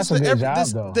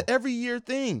the every year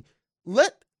thing.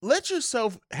 Let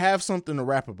yourself have something to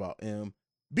rap about, Em.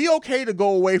 Be okay to go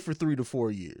away for 3 to 4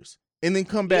 years and then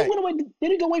come back. Did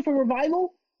he go away for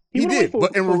Revival? He did,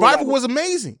 but Revival was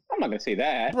amazing. I'm not gonna say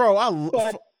that, bro.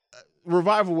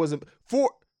 Revival wasn't for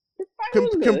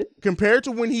Revival was good. compared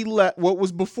to when he left. What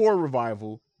was before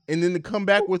Revival, and then to come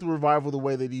back with Revival the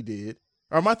way that he did.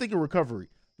 Or am I thinking Recovery?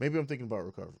 Maybe I'm thinking about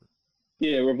Recovery.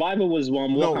 Yeah, Revival was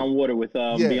Walk on Water with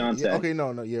Beyonce. Yeah, okay,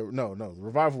 no.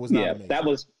 Revival was not amazing. That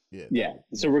was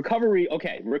So Recovery,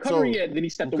 then he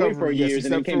stepped away for years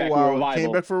and then came back for Revival.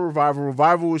 Came back for Revival.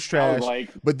 Revival was trash.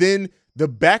 But then the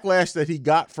backlash that he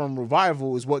got from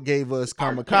Revival is what gave us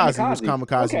Kamikaze.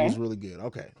 Kamikaze was really good.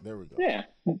 Okay, there we go. Yeah.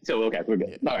 So we're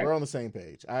good. Yeah, we're on the same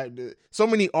page. So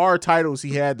many R titles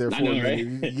he had there for me. Right?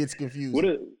 It gets confused.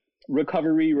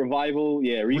 Recovery, Revival,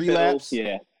 Relapse,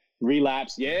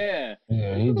 Relapse, yeah.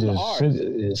 Yeah, he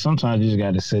just sometimes you just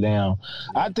got to sit down.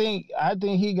 I think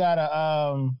he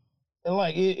gotta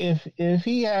like if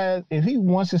he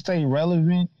wants to stay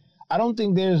relevant, I don't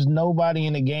think there's nobody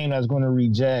in the game that's going to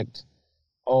reject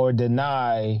or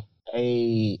deny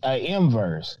a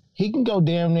M-verse. He can go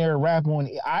damn near rap on.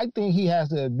 I think he has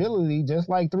the ability, just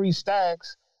like 3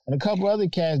 Stacks and a couple other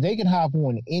cats, they can hop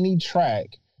on any track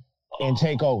and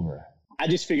take over. I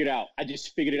just figured it out.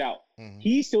 Mm-hmm.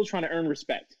 He's still trying to earn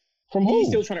respect. From who? He's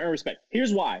still trying to earn respect.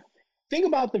 Here's why. Think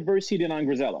about the verse he did on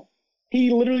Griselda. He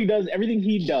literally does everything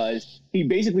he does. He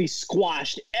basically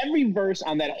squashed every verse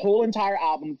on that whole entire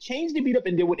album, changed the beat up,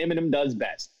 and did what Eminem does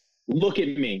best. Look at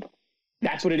me.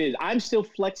 That's what it is. I'm still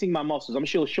flexing my muscles. I'm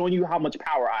still showing you how much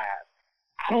power I have.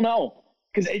 I don't know.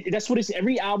 Because that's what it's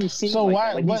every album seems so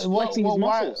like. So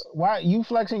why you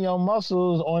flexing your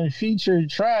muscles on featured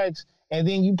tracks and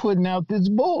then you putting out this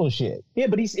bullshit? Yeah,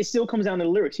 but it still comes down to the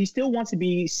lyrics. He still wants to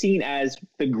be seen as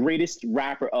the greatest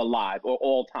rapper alive or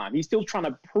all time. He's still trying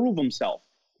to prove himself.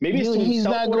 Maybe he's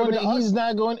not going to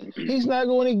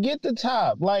get the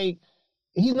top. Like,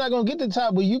 he's not going to get the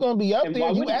top, but you're going to be up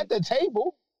there. You at the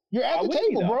table. You're at the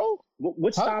table, bro.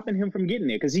 What's stopping him from getting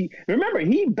there? Because he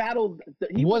battled.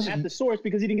 He wasn't at the source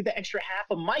because he didn't get the extra half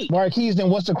a mic. Marquise, then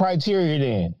what's the criteria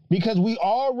then? Because we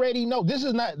already know this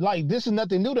is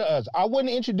nothing new to us. I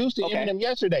wasn't introduced to Eminem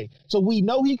yesterday, so we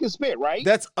know he can spit, right?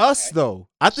 That's us though.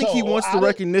 I think he wants the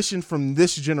recognition from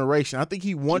this generation. I think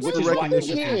he wants the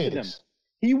recognition.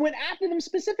 He went after them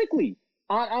specifically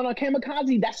on a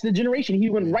Kamikaze. That's the generation.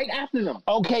 He went right after them.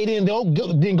 Okay, then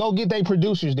go get their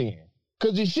producers then,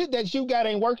 because the shit that you got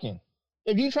ain't working.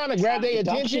 If you're trying to grab their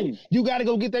attention, you got to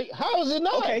go get their. How is it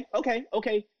not?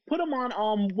 Okay. Put him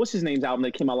on what's his name's album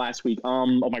that came out last week? Oh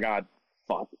my God,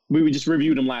 fuck. We just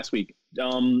reviewed him last week.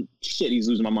 He's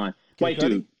losing my mind. White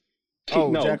dude. Jack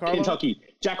Harlow? Kentucky.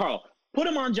 Jack Harlow. Put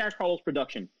him on Jack Harlow's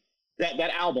production. That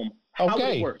album. How would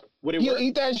it work? He'll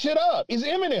eat that shit up. It's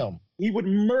Eminem. He would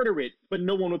murder it, but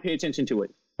no one would pay attention to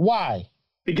it. Why?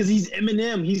 Because he's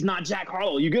Eminem, he's not Jack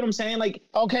Harlow. You get what I'm saying? Like,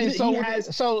 okay, he's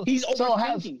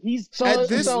overthinking.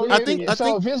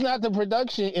 If it's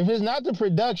not the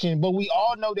production, but we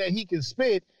all know that he can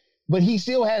spit, but he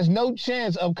still has no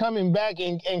chance of coming back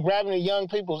and grabbing the young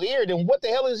people's ear, then what the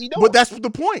hell is he doing? But that's the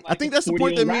point. I think that's the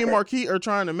point that me and Marquis are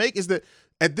trying to make, is that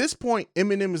at this point,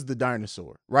 Eminem is the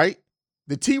dinosaur, right?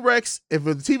 The T-Rex, if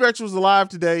the T-Rex was alive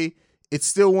today, it's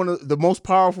still one of the most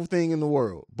powerful thing in the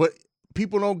world. But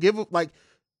people don't give up, like,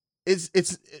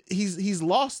 he's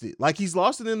lost it. Like, he's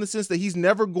lost it in the sense that he's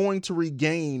never going to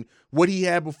regain what he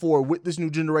had before with this new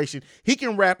generation. He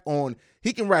can rap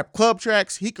club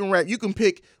tracks. You can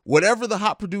pick whatever the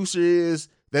hot producer is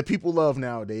that people love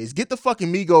nowadays. Get the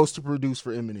fucking Migos to produce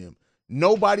for Eminem.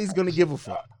 Nobody's going to give a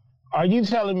fuck. Are you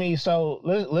telling me, so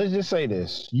let's just say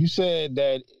this. You said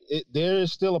that there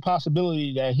is still a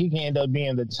possibility that he can end up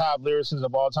being the top lyricist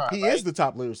of all time, He is the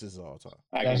top lyricist of all time.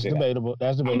 That's debatable.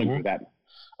 I'm gonna agree with that.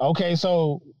 Okay,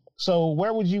 so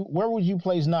where would you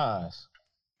place Nas?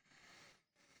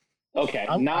 Okay,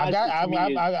 I'm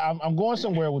going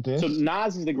somewhere with this. So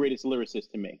Nas is the greatest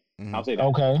lyricist to me. Mm-hmm. I'll say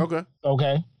that.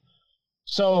 Okay.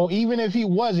 So even if he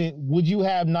wasn't, would you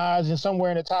have Nas in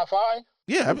somewhere in the top 5?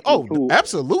 Yeah.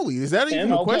 Absolutely. Is that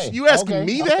even a question? You asking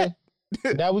me that?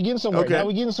 Now we getting somewhere.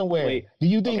 Wait, do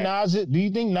you think Nas is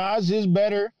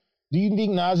better? Do you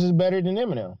think Nas is better than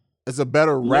Eminem? Is a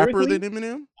better rapper than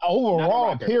Eminem?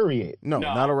 Overall, period. No,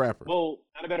 not a rapper. Well,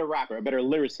 not a better rapper, a better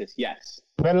lyricist, yes.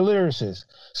 Better lyricist.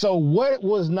 So what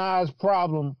was Nas'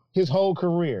 problem his whole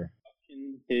career?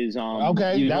 That's all.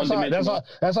 And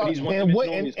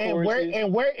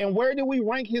where do we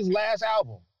rank his last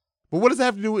album? But what does that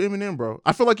have to do with Eminem, bro?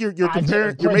 I feel like you're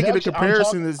comparing. You're making a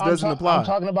comparison that doesn't apply. I'm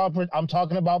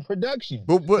talking about production.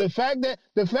 But the fact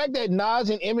that Nas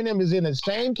and Eminem is in the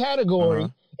same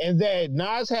category, and that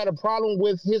Nas had a problem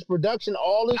with his production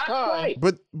all this time. Right.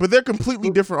 But they're completely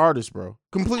different artists, bro.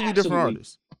 Completely different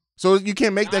artists. So you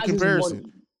can't make that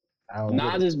comparison.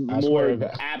 Nas is more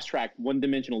abstract,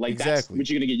 one-dimensional. Like, that's what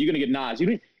you're gonna get. You're gonna get Nas.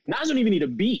 Nas don't even need a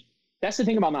beat. That's the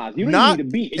thing about Nas. You don't Not- even need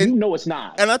a beat, and you know it's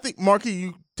Nas. And I think Marquis,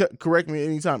 you correct me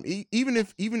anytime.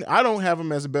 Even I don't have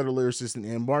him as a better lyricist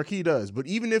than Marquis does, but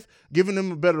even if giving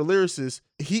him a better lyricist,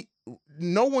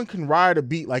 no one can ride a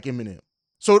beat like Eminem.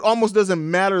 So it almost doesn't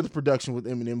matter the production with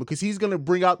Eminem because he's gonna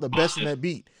bring out the best in that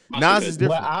beat. Nas is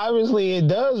different. But obviously, it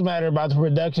does matter about the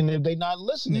production if they're not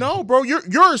listening. No, bro, you're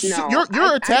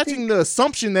attaching the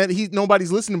assumption that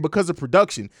nobody's listening because of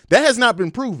production. That has not been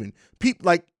proven. People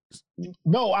like.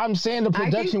 No, I'm saying the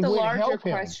production I think the would larger help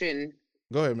him. question.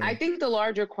 Go ahead, man. I think the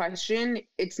larger question,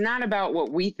 it's not about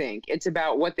what we think. It's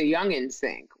about what the youngins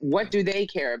think. What do they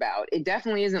care about? It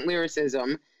definitely isn't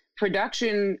lyricism.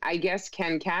 Production, I guess,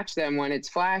 can catch them when it's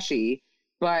flashy,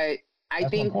 but I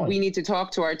think we need to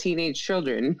talk to our teenage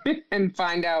children and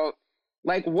find out,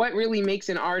 like, what really makes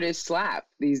an artist slap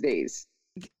these days.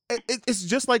 It's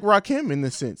just like Rakim in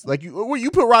this sense. Like you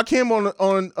put Rakim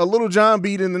on a Little John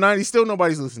beat in the 90s, still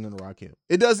nobody's listening to Rakim.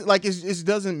 It doesn't it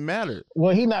doesn't matter.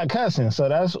 Well, he not cussing, so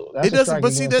that's it doesn't.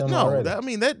 But see that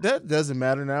that doesn't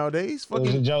matter nowadays. It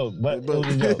was a joke, but it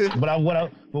was a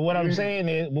joke. What I'm saying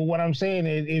is,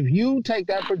 if you take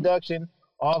that production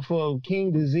off of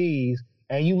King Disease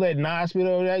and you let Nas spit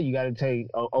over that, you got to take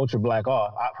Ultra Black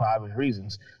off for obvious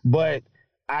reasons. But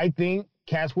I think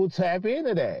cats will tap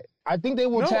into that. I think they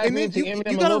will tap into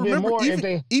Eminem a little bit more.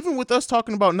 Even with us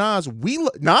talking about Nas,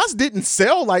 Nas didn't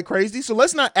sell like crazy, so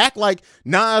let's not act like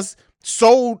Nas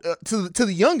sold to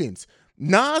the youngins.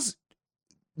 Nas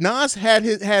had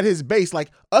his base.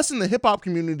 Like us in the hip hop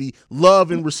community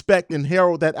love and respect and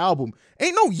herald that album.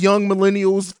 Ain't no young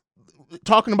millennials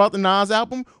talking about the Nas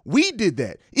album. We did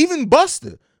that. Even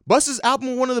Busta's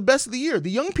album, one of the best of the year. The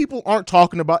young people aren't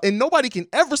talking about, and nobody can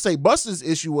ever say Busta's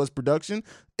issue was production.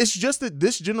 It's just that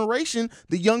this generation,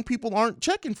 the young people aren't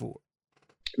checking for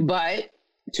it. But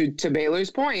to Baylor's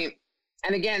point,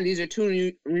 and again, these are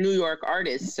two New York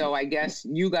artists, so I guess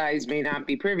you guys may not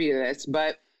be privy to this,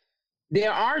 but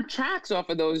there are tracks off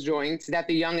of those joints that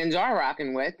the youngins are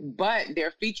rocking with, but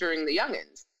they're featuring the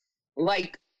youngins.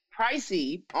 Like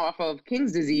Pricey off of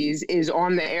King's Disease is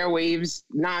on the airwaves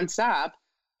nonstop.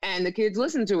 And the kids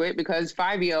listen to it because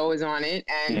Fivio is on it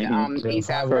and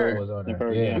ASAP Ferg was on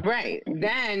there. Yeah. Right.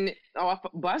 Then off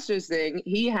Buster's thing,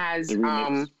 he has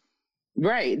the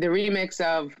remix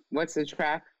of what's the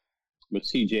track? With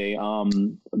CJ,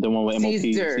 the one with MOP,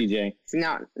 CJ.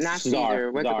 No, not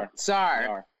Caesar.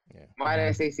 Czar. Yeah. Why did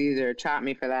I say Caesar? Chop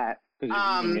me for that.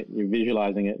 You're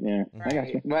visualizing it. Yeah. Right. I got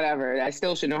you. Whatever. I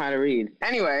still should know how to read.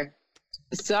 Anyway.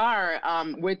 Czar,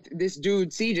 with this dude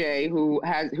CJ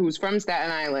who's from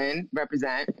Staten Island,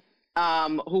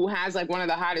 who has like one of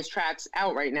the hottest tracks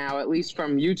out right now, at least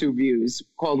from YouTube views,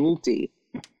 called Whoopty.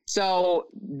 So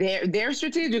they're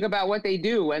strategic about what they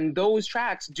do, and those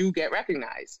tracks do get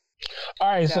recognized. All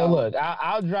right, so look,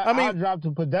 I'll drop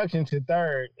the production to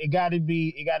third. It got to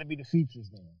be the features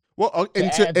then. Well, to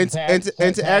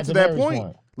add to that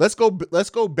point, let's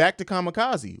go back to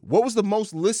Kamikaze. What was the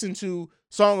most listened to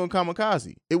song on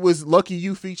Kamikaze? It was Lucky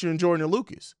You featuring Jordan and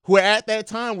Lucas, who at that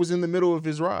time was in the middle of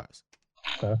his rise.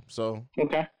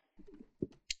 Okay.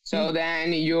 So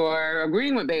then you're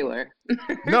agreeing with Baylor.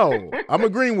 No, I'm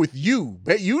agreeing with you.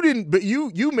 You didn't, but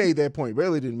you made that point.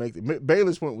 Baylor didn't make it.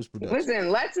 Baylor's point was production. Listen,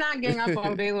 let's not gang up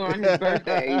on Baylor on his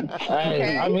birthday.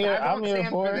 Okay? I'm here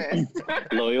for it.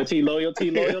 Loyalty.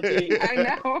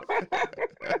 I know.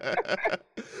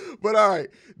 But all right,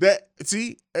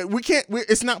 we can't.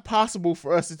 It's not possible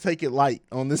for us to take it light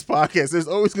on this podcast. There's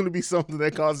always going to be something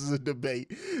that causes a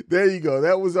debate. There you go.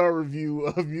 That was our review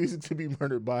of Music to Be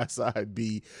Murdered by Side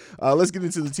B. Let's get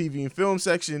into the TV and film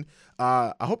section.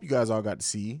 I hope you guys all got to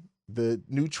see the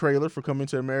new trailer for Coming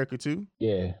to America 2.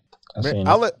 Yeah.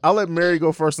 I'll let Mary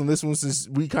go first on this one since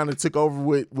we kind of took over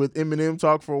with Eminem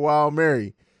talk for a while.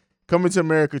 Mary, Coming to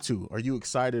America 2. Are you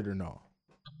excited or no?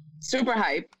 Super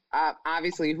hype.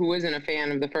 Obviously, who isn't a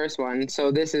fan of the first one?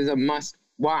 So this is a must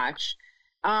watch.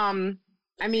 I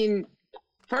mean,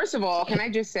 first of all, can I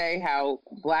just say how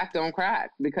black don't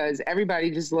crack? Because everybody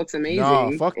just looks amazing.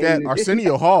 No, fuck that.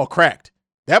 Arsenio Hall cracked.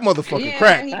 That motherfucker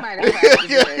cracked. He might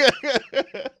have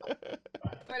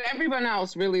but everyone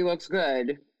else really looks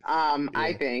good.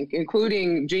 I think,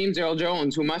 including James Earl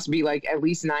Jones, who must be like at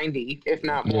least 90, if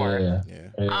not more.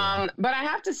 Yeah. But I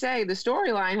have to say, the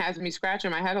storyline has me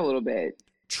scratching my head a little bit.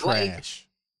 Trash.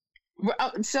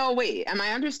 So wait, am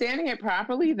I understanding it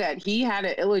properly that he had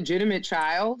an illegitimate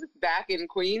child back in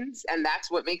Queens, and that's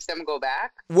what makes them go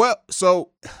back? Well,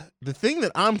 so the thing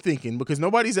that I'm thinking, because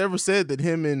nobody's ever said that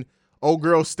him and old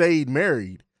girl stayed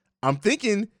married, I'm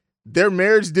thinking their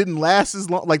marriage didn't last as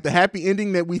long. Like the happy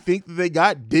ending that we think that they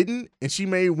got didn't, and she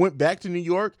went back to New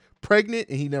York pregnant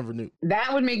and he never knew.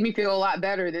 That would make me feel a lot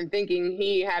better than thinking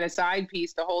he had a side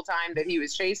piece the whole time that he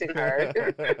was chasing her.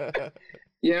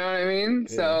 You know what I mean?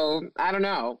 Yeah. So I don't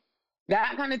know.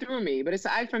 That kind of threw me. But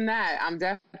aside from that,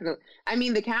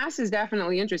 the cast is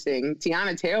definitely interesting.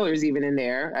 Tiana Taylor's even in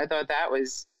there. I thought that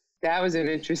was an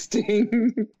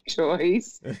interesting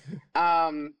choice.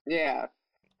 Yeah.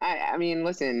 I mean,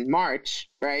 listen, March,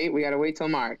 right? We got to wait till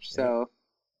March. So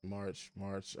March.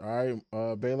 All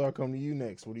right, Baylor, I'll come to you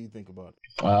next. What do you think about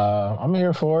it? I'm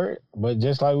here for it, but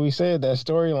just like we said, that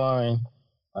storyline,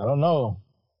 I don't know.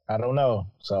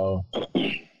 So,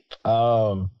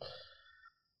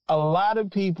 a lot of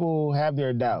people have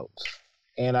their doubts,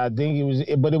 and I think it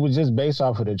was just based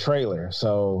off of the trailer.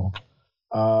 So,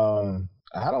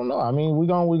 I don't know. I mean, we're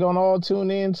gonna all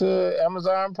tune in to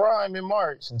Amazon Prime in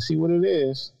March and see what it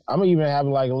is. I'm gonna even have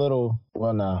like a little.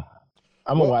 Well, no,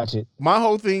 I'm gonna watch it. My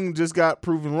whole thing just got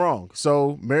proven wrong.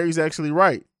 So Mary's actually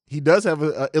right. He does have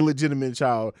an illegitimate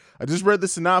child. I just read the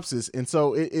synopsis, and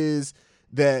so it is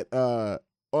that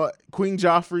Queen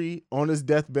Joffrey on his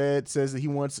deathbed says that he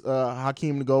wants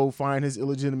Hakeem to go find his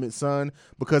illegitimate son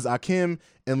because Hakeem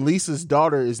and Lisa's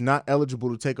daughter is not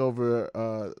eligible to take over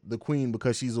the queen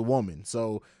because she's a woman.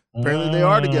 So apparently they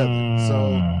are together.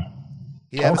 So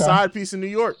he had a side piece in New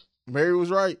York. Mary was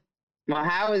right. Well,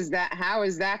 how is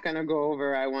that gonna go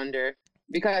over, I wonder?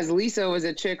 Because Lisa was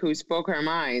a chick who spoke her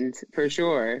mind for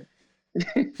sure.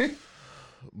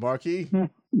 Marquis?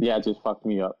 Yeah, it just fucked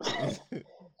me up.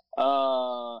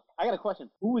 I got a question.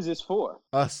 Who is this for?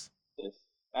 Us.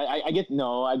 I get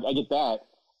that.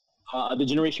 The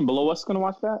generation below us gonna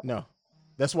watch that? No.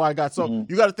 That's why I got so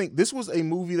you got to think this was a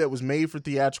movie that was made for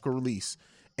theatrical release,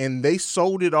 and they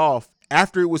sold it off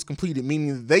after it was completed,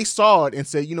 meaning they saw it and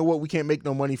said, you know what, we can't make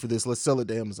no money for this. Let's sell it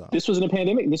to Amazon. This was in a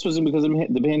pandemic? This wasn't because of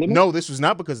the pandemic? No, this was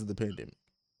not because of the pandemic.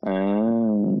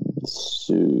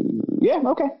 Yeah,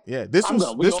 okay. Yeah, this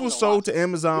was sold to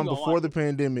Amazon before the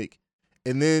pandemic,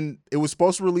 and then it was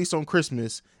supposed to release on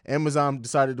Christmas. Amazon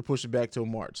decided to push it back till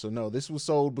March. So no, this was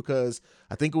sold because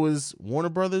I think it was Warner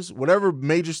Brothers, whatever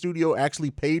major studio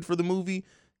actually paid for the movie,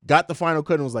 got the final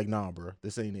cut and was like, nah, bro,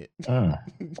 this ain't it.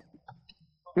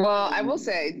 Well, I will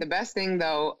say the best thing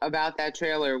though about that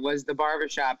trailer was the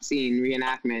barbershop scene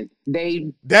reenactment.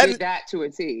 They did that to a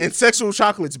T. And Sexual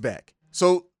Chocolate's back.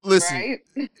 So listen,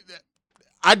 right?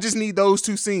 I just need those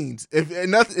two scenes.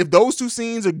 If those two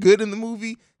scenes are good in the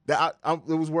movie,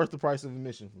 it was worth the price of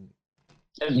admission for me.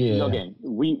 Yeah. Again,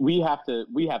 we have to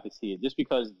see it. Just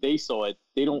because they saw it,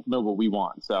 they don't know what we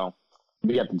want. So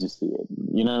we have to just see it.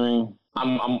 You know what I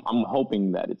mean? I'm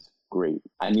hoping that it's great.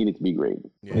 I need it to be great.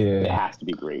 Yeah. It has to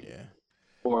be great. Yeah.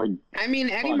 Or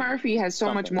Eddie Murphy has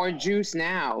so much more juice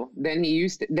now than he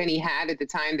had at the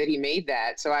time that he made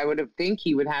that. So I would think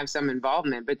he would have some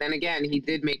involvement. But then again, he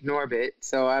did make Norbit,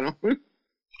 so I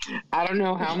don't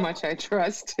know how much I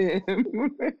trust him.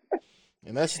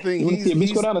 And that's the thing. He's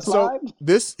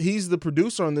the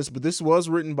producer on this, but this was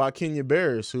written by Kenya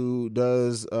Barris, who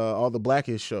does all the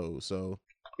Blackish shows. So.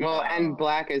 Well, and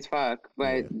black as fuck,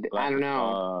 but I don't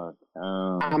know.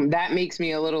 That makes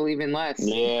me a little even less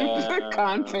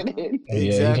confident.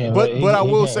 Exactly. But I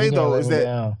will say though is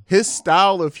that his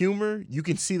style of humor, you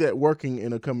can see that working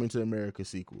in a Coming to America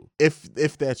sequel, if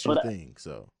that's your thing.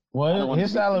 So. Well,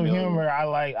 his style of humor,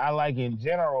 I like in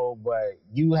general, but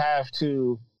you have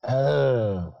to.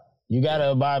 You got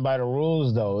to abide by the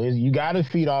rules, though. You got to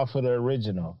feed off of the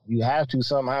original. You have to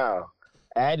somehow.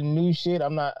 Adding new shit,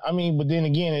 but then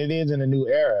again, it is in a new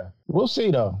era. We'll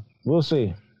see, though. We'll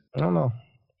see. I don't know.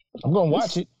 I'm going to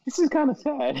watch it. This is kind of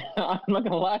sad. I'm not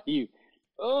going to lie to you.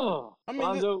 Oh, I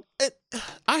mean,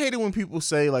 I hate it when people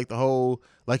say, like, the whole,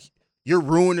 like, you're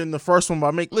ruining the first one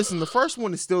listen, the first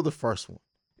one is still the first one.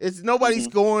 It's nobody's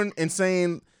going and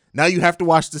saying, now you have to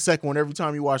watch the second one every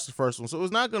time you watch the first one. So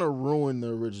it's not going to ruin the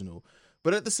original.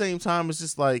 But at the same time, it's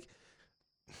just like,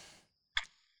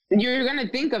 you're going to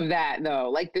think of that, though.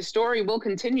 Like, the story will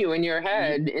continue in your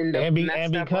head. And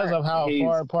because of how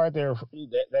far apart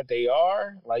they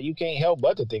are, like, you can't help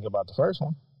but to think about the first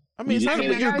one. I mean, it's not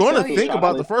that you're going to think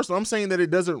about the first one. I'm saying that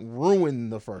it doesn't ruin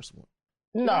the first one.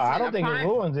 No, I don't think it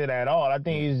ruins it at all. I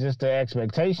think it's just the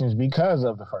expectations because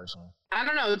of the first one. I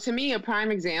don't know. To me, a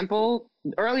prime example,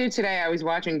 earlier today I was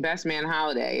watching Best Man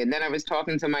Holiday, and then I was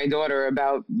talking to my daughter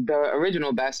about the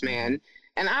original Best Man.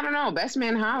 And I don't know, Best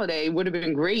Man Holiday would have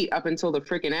been great up until the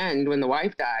freaking end when the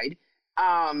wife died.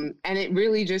 And it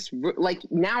really just, like,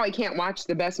 now I can't watch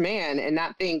The Best Man and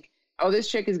not think, oh, this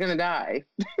chick is going to die.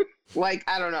 Like,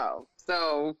 I don't know.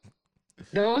 So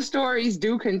those stories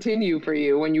do continue for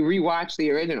you when you rewatch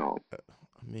the original.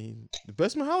 mean, the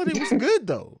Best Man Holiday was good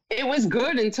though. It was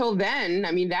good until then.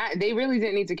 I mean, that they really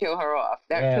didn't need to kill her off.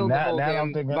 That killed the whole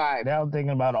damn vibe. Now I'm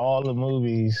thinking about all the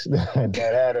movies that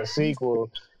had a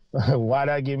sequel. Why'd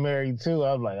I Get Married Too?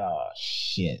 I'm like, oh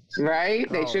shit. Right?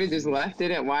 They should have just left it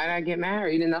at Why'd I Get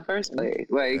Married in the first place?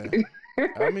 Like,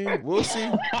 I mean, we'll see.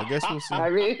 I guess we'll see. I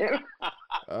mean,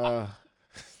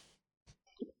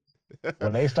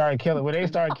 when they started killing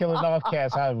off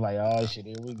cats, I was like, oh shit,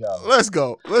 here we go. Let's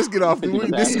go. Let's get off.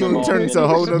 This is going to turn into a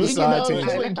whole other side tangent.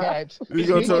 This is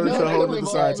going to turn into a whole other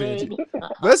side tangent.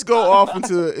 Let's go off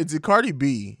into Cardi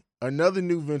B. Another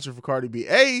new venture for Cardi B.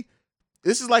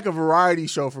 This is like a variety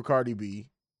show for Cardi B.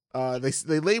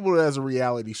 They label it as a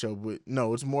reality show, but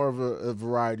no, it's more of a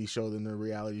variety show than a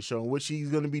reality show in which she's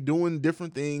going to be doing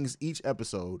different things each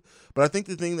episode. But I think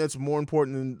the thing that's more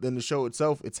important than the show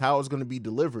itself, it's how it's going to be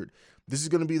delivered. This is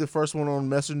going to be the first one on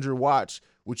Messenger Watch,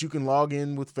 which you can log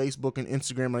in with Facebook and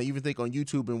Instagram, and I even think on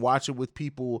YouTube, and watch it with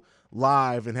people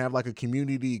live and have like a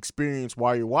community experience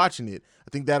while you're watching it.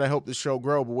 I think that'll help the show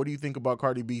grow. But what do you think about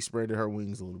Cardi B spreading her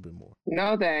wings a little bit more?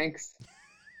 No, thanks.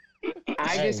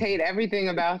 I just hate everything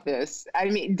about this. I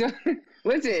mean,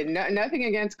 listen, nothing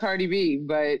against Cardi B,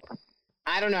 but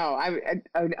I don't know.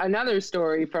 Another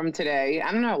story from today.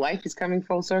 I don't know. Life is coming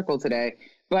full circle today.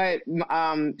 But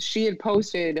she had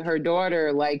posted her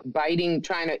daughter like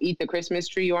trying to eat the Christmas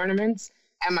tree ornaments,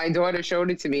 and my daughter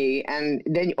showed it to me, and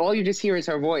then all you just hear is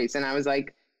her voice, and I was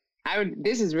like,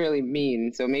 this is really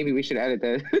mean, so maybe we should edit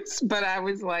this. But I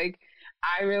was like,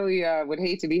 I really would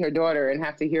hate to be her daughter and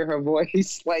have to hear her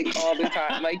voice like all the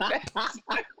time. Like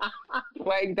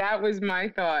that was my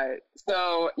thought.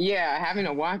 So yeah, having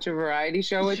to watch a variety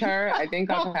show with her, I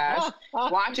think I'll pass.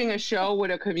 Watching a show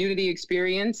with a community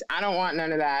experience, I don't want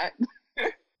none of that.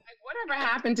 Like, whatever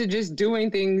happened to just doing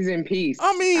things in peace?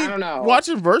 I mean, I don't know.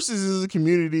 Watching Versus is a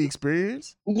community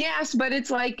experience. Yes, but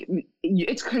it's like,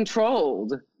 it's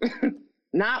controlled.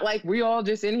 Not like we all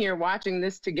just in here watching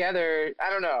this together. I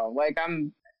don't know. Like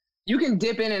you can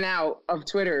dip in and out of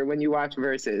Twitter when you watch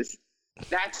Versus.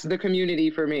 That's the community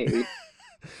for me.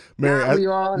 Mary,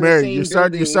 you're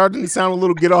starting to sound a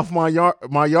little get off my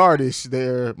yardish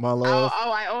there, my love.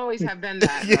 Oh, I always have been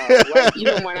that. Yeah. Like,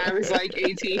 even when I was like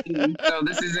 18. So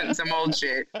this isn't some old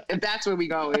shit. If that's where we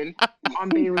going on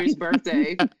Baylor's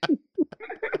birthday.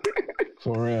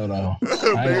 For real though.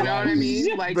 You know what I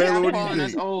mean? Like, you're calling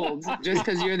us old just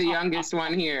because you're the youngest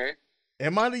one here.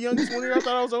 Am I the youngest one here? I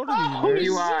thought I was older than you.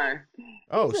 You are.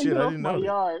 Oh shit, I didn't know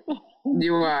that.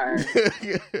 You are.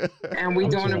 And we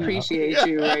don't appreciate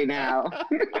you right now.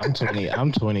 I'm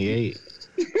 28.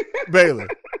 Baylor,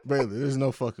 there's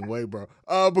no fucking way, bro.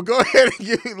 But go ahead and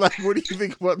give me, like, what do you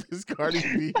think about this Cardi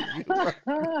B?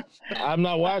 I'm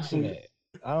not watching it.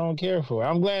 I don't care for it.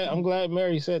 I'm glad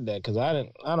Mary said that, because I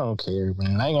don't care,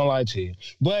 man. I ain't gonna lie to you.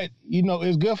 But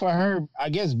it's good for her, I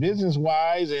guess, business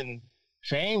wise and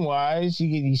fame wise.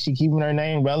 She keeping her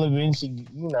name relevant.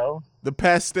 The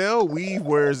pastel weave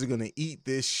wearers are gonna eat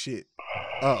this shit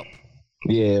up.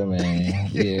 Yeah, man.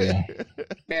 Yeah.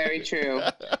 Very true.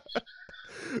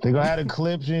 They gonna have the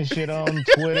clips and shit on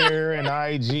Twitter and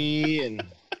IG and.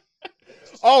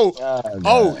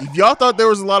 If y'all thought there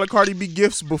was a lot of Cardi B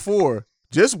gifts before,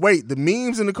 just wait. The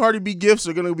memes and the Cardi B gifts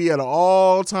are gonna be at an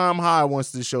all-time high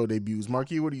once this show debuts.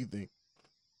 Marquis, what do you think?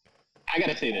 I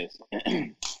gotta say this.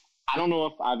 I don't know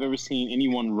if I've ever seen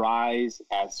anyone rise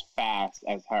as fast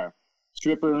as her.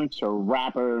 Stripper to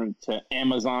rapper to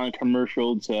Amazon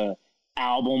commercial to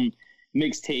album,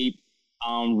 mixtape,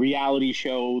 reality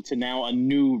show to now a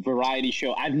new variety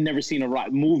show. I've never seen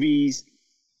movies.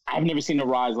 I've never seen a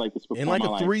rise like this before. In like a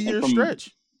 3-year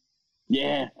stretch.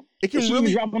 Yeah. It can she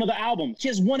really drop another album. She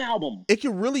has one album. It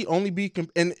can really only be,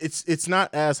 and it's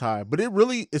not as high, but it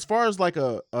really, as far as like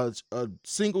a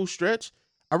single stretch,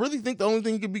 I really think the only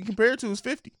thing it could be compared to is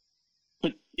 50.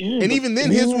 And even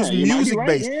then, his was music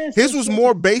based. Yes, his was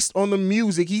more based on the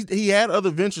music. He had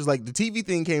other ventures, like the TV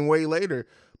thing came way later.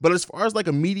 But as far as like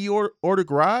a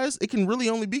meteoric rise, it can really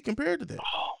only be compared to that.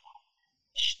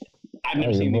 I've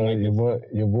never seen anything like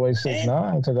your boy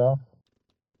 6ix9ine took off.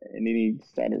 And then he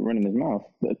started running his mouth.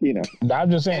 But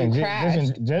I'm just saying,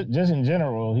 just in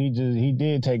general, he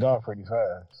did take off pretty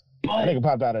fast. I think it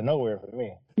popped out of nowhere for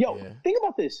me. Think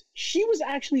about this. She was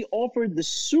actually offered the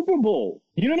Super Bowl.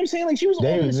 You know what I'm saying? Like, she was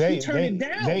offered. She turned it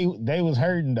down. They was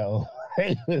hurting though.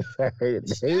 They was hurting.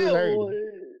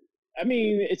 I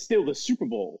mean, it's still the Super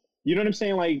Bowl. You know what I'm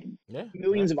saying? Like,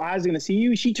 millions of eyes are gonna see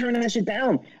you. She turned that shit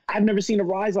down. I've never seen a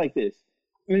rise like this.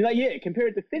 I mean, like,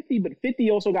 compared to 50, but 50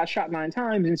 also got shot 9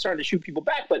 times and started to shoot people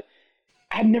back. But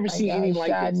I've never seen anything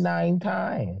like this. 9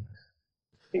 times.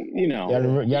 Y'all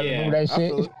remember that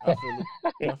shit?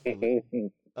 I feel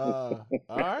it.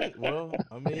 All right. Well,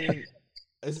 I mean,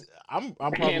 I'm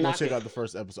probably gonna check out the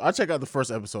first episode. I check out the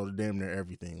first episode of damn near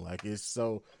everything. Like it's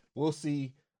so we'll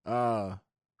see. But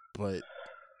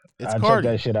it's I check Cardi.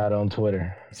 that shit out on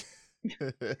Twitter.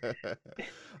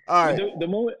 All right.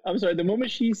 The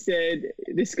moment she said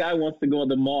this guy wants to go on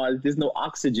the Mars, there's no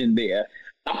oxygen there.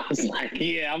 I was like,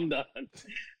 yeah, I'm done.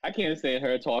 I can't stand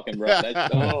her talking, bro. That's,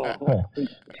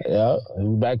 Yeah,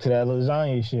 back to that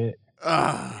lasagna shit.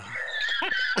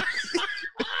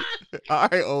 All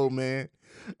right, old man.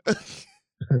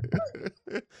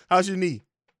 How's your knee?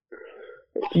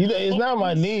 It's not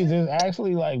my knees. It's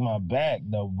actually like my back,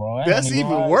 though, bro. That's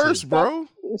even worse, bro.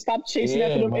 Stop chasing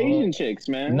after them Asian chicks,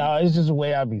 man. No, it's just the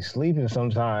way I be sleeping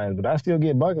sometimes, but I still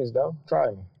get buckets, though. Try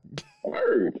me.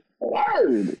 Word.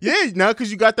 Yeah, now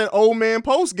because you got that old man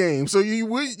post game, so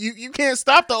you can't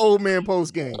stop the old man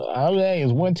post game. I mean, hey,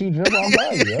 it's 1-2 dribble. I'm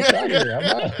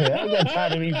I got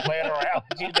time to be playing around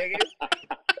with you, nigga.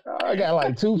 I got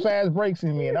like 2 fast breaks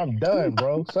in me, and I'm done,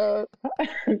 bro. So,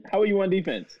 how are you on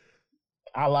defense?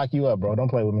 I'll lock you up, bro. Don't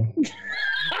play with me.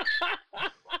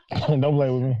 Don't play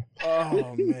with me.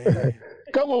 Oh man.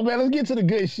 Come on, man. Let's get to the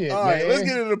good shit. All right, man. let's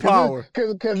get into the power.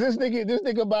 Because this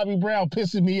nigga Bobby Brown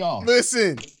pissing me off.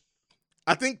 Listen,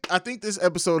 I think this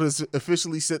episode has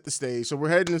officially set the stage. So we're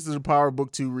heading into the Power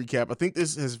Book 2 recap. I think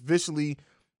this has officially,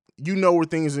 where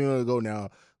things are gonna go now.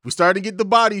 We started to get the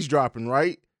bodies dropping,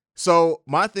 right? So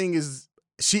my thing is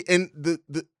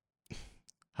the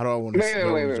how do I want to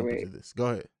jump into this? Go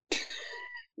ahead.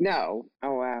 No.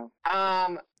 Oh wow.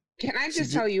 Can I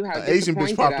just tell you how Asian bitch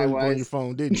disappointed popped I up was? on your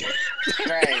phone, didn't you?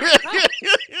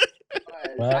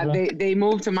 Right. They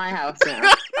moved to my house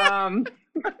now.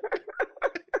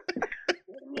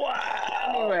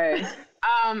 Wow. Anyway,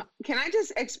 can I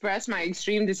just express my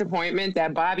extreme disappointment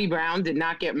that Bobby Brown did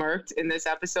not get murked in this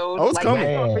episode? Oh, it's coming.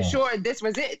 I thought for sure this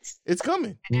was it. It's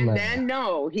coming. And then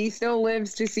no, he still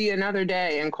lives to see another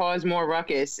day and cause more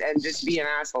ruckus and just be an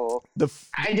asshole.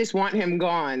 I just want him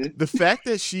gone. The fact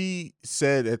that she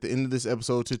said at the end of this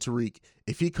episode to Tariq,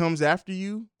 if he comes after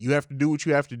you, you have to do what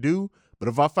you have to do. But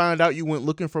if I find out you went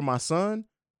looking for my son,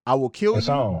 I will kill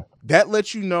you. On. That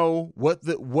lets you know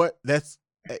that's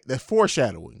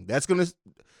foreshadowing. That's gonna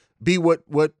be what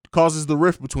causes the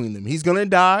rift between them. He's gonna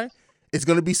die. It's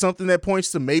gonna be something that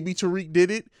points to maybe Tariq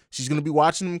did it. She's gonna be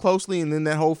watching him closely, and then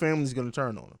that whole family's gonna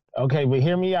turn on him. Okay, but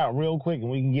hear me out real quick, and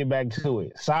we can get back to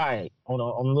it. On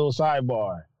a little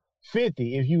sidebar.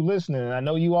 50, if you listening, and I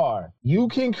know you are, you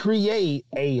can create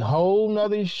a whole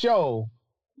nother show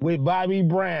with Bobby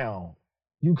Brown.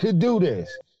 You could do this.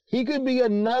 He could be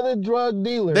another drug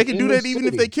dealer. They could do that even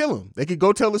if they kill him. They could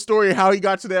go tell the story of how he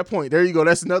got to that point. There you go.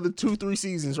 That's another 2-3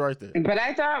 seasons right there. But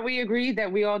I thought we agreed that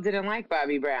we all didn't like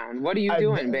Bobby Brown. What are you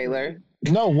doing, Baylor?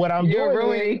 No, what I'm You're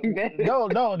doing. ruining.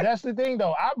 No, that's the thing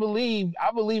though. I believe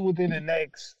within the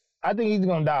next. I think he's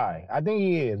gonna die. I think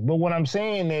he is. But what I'm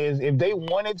saying is, if they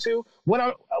wanted to, what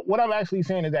I'm actually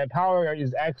saying is that Power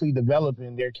is actually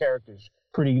developing their characters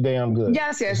pretty damn good.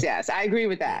 Yes. I agree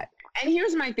with that. And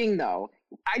here's my thing though.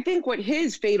 I think what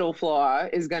his fatal flaw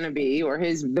is going to be, or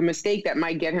the mistake that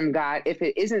might get him got if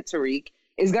it isn't Tariq,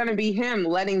 is going to be him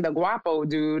letting the Guapo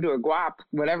dude or Guap,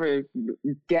 whatever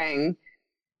gang,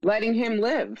 letting him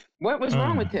live. What was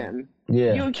wrong with him?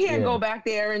 Yeah, you can't go back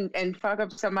there and fuck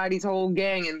up somebody's whole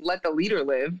gang and let the leader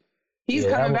live. He's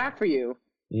coming back for you.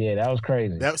 Yeah, that was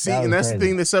crazy. That's the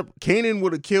thing that's up. Kanan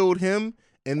would have killed him.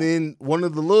 And then one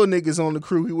of the little niggas on the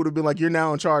crew, he would have been like, "You're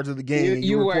now in charge of the gang. And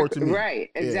you report to me." Right,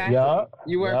 exactly.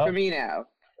 You work for me now.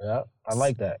 Yeah, I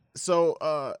like that. So,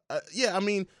 I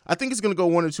mean, I think it's gonna go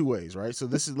one or two ways, right? So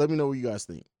let me know what you guys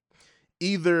think.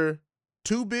 Either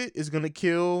 2-Bit is gonna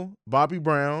kill Bobby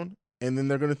Brown, and then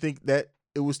they're gonna think that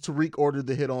it was Tariq ordered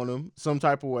the hit on him some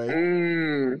type of way,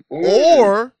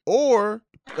 or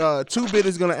 2-Bit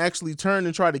is going to actually turn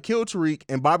and try to kill Tariq,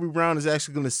 and Bobby Brown is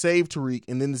actually going to save Tariq,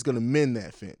 and then it's going to mend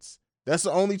that fence. That's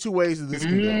the only 2 ways that this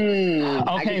can go.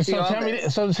 Okay,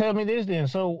 so tell me this then.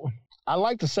 So I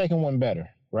like the second one better,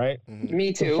 right? Mm-hmm.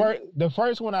 Me too. The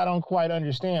first one I don't quite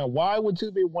understand. Why would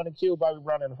 2-Bit want to kill Bobby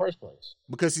Brown in the first place?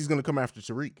 Because he's going to come after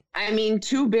Tariq. I mean,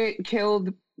 2-Bit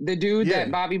killed the dude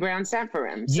that Bobby Brown sent for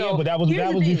him. Yeah, but that was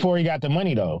before he got the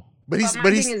money though. But he's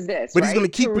going to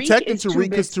keep protecting Tariq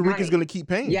because Tariq is going to keep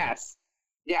paying. Yes.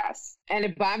 And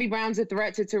if Bobby Brown's a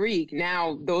threat to Tariq,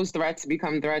 now those threats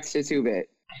become threats to 2-Bit.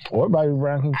 Or Bobby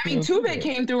Brown. I mean, 2-Bit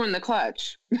came through in the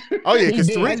clutch. Oh yeah, because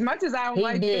Tariq. As much as I don't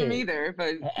like him either,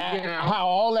 but how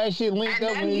all that shit linked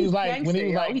up when he was like,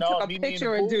 he took a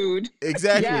picture of dude.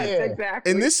 Exactly. Yes,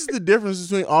 exactly. And this is the difference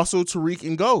between also Tariq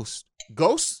and Ghost.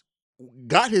 Ghost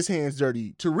got his hands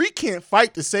dirty. Tariq can't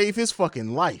fight to save his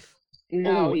fucking life.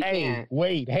 No, Ooh, he hey, can't.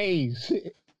 wait, Hayes.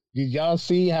 Did y'all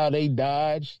see how they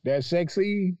dodged that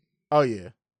sexy? Oh yeah.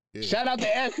 Yeah. Shout out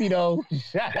to Effie though.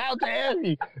 Shout out to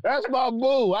Effie. That's my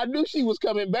boo. I knew she was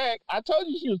coming back. I told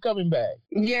you she was coming back.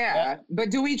 Yeah, but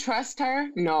do we trust her?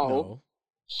 No.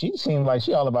 She seemed like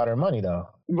she all about her money though.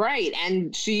 Right,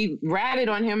 and she ratted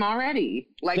on him already.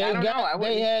 Like I don't know. I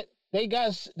wouldn't. They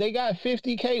got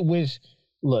 50K. Which,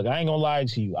 look, I ain't gonna lie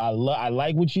to you. I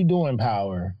like what you doing,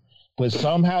 Power. But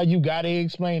somehow you gotta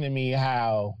explain to me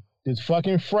how this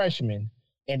fucking freshman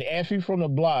and Effie from the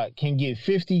block can get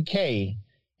 50K.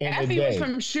 Effie was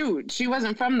from Shoot. She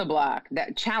wasn't from the block.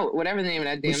 That Chout, whatever the name of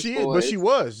that damn school is. But she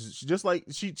was. Just like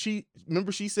she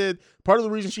remember she said part of the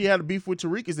reason she had a beef with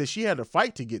Tariq is that she had to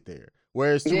fight to get there.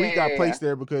 Whereas Tariq got placed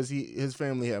there because his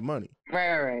family had money.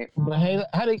 Right. But hey,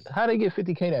 how they get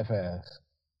 50K that fast?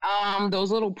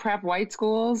 Those little prep white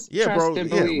schools. Yeah, bro.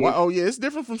 Yeah. Oh, yeah. It's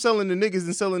different from selling to niggas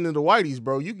and selling to the whiteys,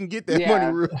 bro. You can get that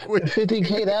money real quick.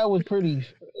 50K, that was pretty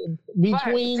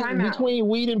between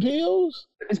weed and pills.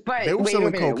 But they were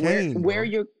selling cocaine. Where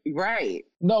you right?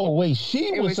 No, wait.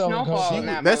 She was selling cocaine.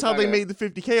 That's how they made the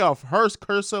 50K off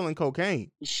her selling cocaine.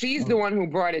 She's the one who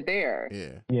brought it there.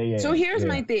 Yeah. So here's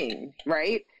my thing,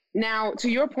 right? Now, to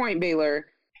your point, Baylor,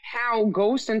 how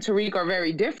Ghost and Tariq are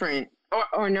very different.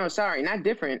 Or no, sorry, not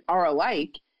different, are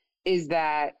alike, is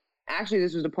that, actually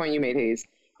this was the point you made, Hayes,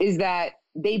 is that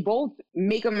they both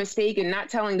make a mistake in not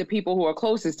telling the people who are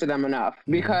closest to them enough,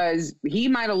 because he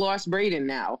might have lost Braden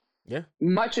now. Yeah.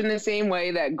 Much in the same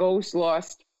way that Ghost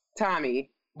lost Tommy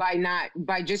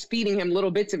by just feeding him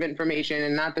little bits of information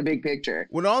and not the big picture.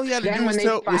 When all he had to do was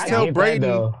tell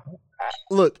Braden,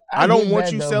 look, I don't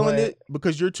want you selling it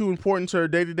because you're too important to her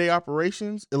day-to-day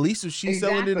operations. At least if she's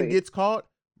selling it and gets caught,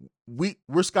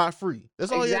 we're scot-free.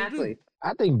 That's all he had to do.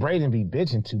 I think Braden be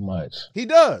bitching too much. He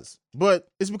does, but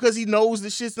it's because he knows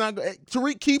that shit's not good.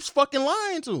 Tariq keeps fucking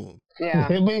lying to him. Yeah.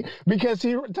 Because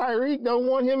Tyreek don't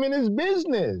want him in his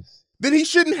business. Then he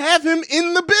shouldn't have him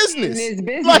in the business. In his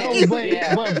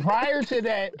business. But prior to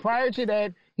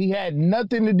that, he had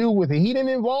nothing to do with it. He didn't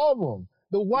involve him.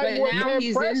 The white one had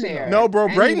pressing him. No, bro,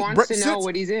 Braden wants to know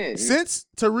what he's in. Since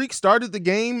Tariq started the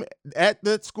game at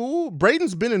that school,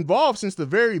 Braden's been involved since the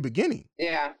very beginning.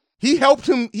 Yeah. He helped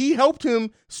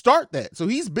him start that. So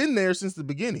he's been there since the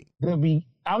beginning.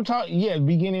 I'm talking,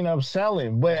 beginning of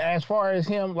selling. But as far as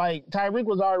him, like Tyreek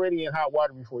was already in hot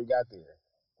water before he got there.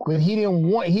 But he didn't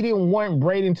want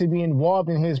Braden to be involved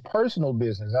in his personal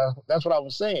business. That's what I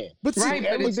was saying. But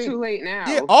it's too late now.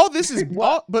 Yeah, all this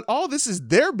is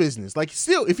their business. Like,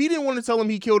 still, if he didn't want to tell him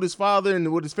he killed his father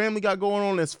and what his family got going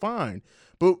on, that's fine.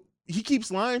 But he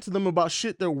keeps lying to them about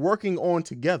shit they're working on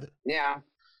together. Yeah.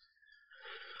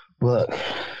 Look,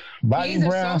 he's a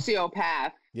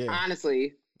sociopath. Yeah.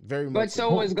 Honestly, very much. But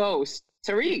so was Ghost.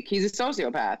 Tariq, he's a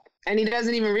sociopath, and he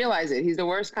doesn't even realize it. He's the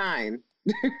worst kind.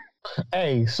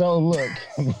 Hey, so look,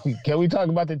 can we talk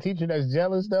about the teacher that's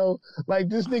jealous though? Like,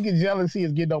 this nigga jealousy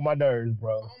is getting on my nerves,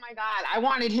 bro. Oh my God, I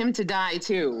wanted him to die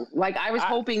too. Like, I was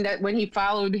hoping that when he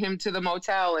followed him to the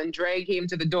motel and Dre came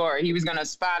to the door, he was gonna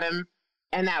spot him,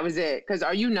 and that was it. Because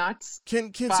are you nuts?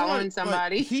 Can following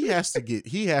somebody? Like, he has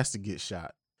to get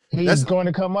shot. He's going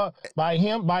to come up by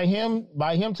him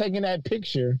taking that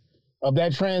picture of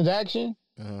that transaction.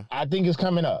 I think it's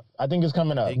coming up.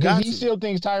 Because he still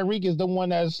thinks Tyreek is the one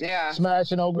that's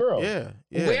smashing old girl. Yeah.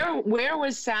 Where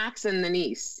was Sax and the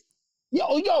niece?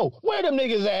 Yo, where them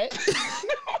niggas at?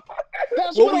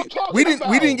 That's what I'm talking about.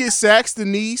 We didn't get Sax, the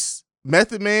niece,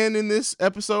 Method Man in this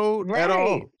episode at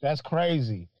all. That's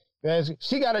crazy.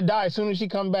 She gotta die as soon as she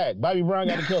come back. Bobby Brown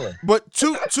gotta kill her. But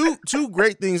two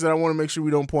great things that I want to make sure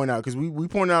we don't point out, because we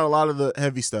point out a lot of the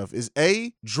heavy stuff, is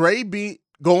Dre beat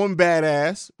going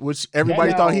badass, which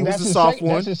everybody thought he was the soft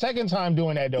one. That's the second time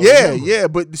doing that though. Yeah.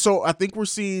 But so I think we're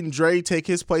seeing Dre take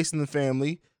his place in the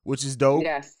family, which is dope.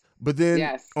 Yes. But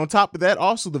then on top of that,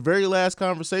 also the very last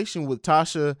conversation with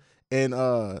Tasha and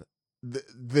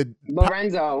the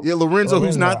Lorenzo. Yeah, Lorenzo,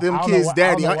 who's not them kids'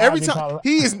 daddy. Every time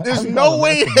there's no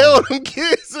way in hell them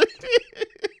kids are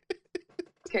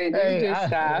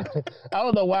I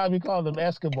don't know why we call them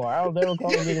Escobar. I don't never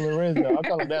call them nigga Lorenzo. I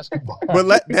call them Escobar.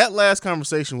 But that last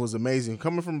conversation was amazing.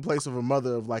 Coming from a place of a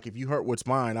mother of like, if you hurt what's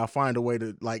mine, I'll find a way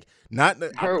to like not.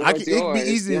 It can be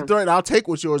easy to threaten. I'll take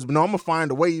what's yours, but no, I'm gonna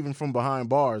find a way even from behind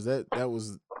bars. I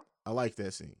like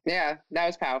that scene. Yeah, that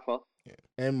was powerful. Yeah.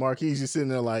 And Marquis just sitting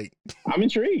there like, I'm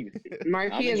intrigued.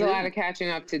 Marquis has a lot of catching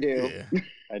up to do. Yeah.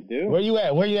 I do. Where you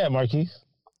at, Marquis?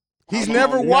 He's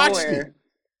never watched it.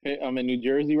 I'm in New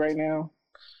Jersey right now.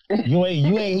 You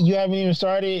haven't even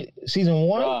started season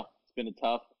 1? It's been a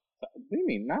tough What do you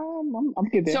mean? No, I'm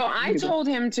getting there. So I told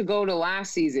him to go to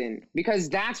last season because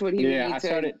that's what he needs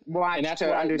to watch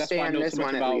to understand this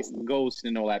one at least. Ghost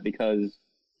and all that because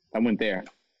I went there.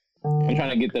 I'm trying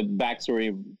to get the backstory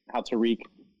of how Tariq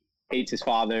hates his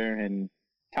father and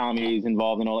Tommy's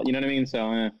involved and all that. You know what I mean?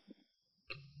 So,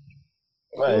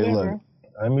 Hey, look.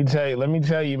 Let me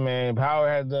tell you, man. Power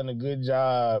has done a good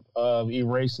job of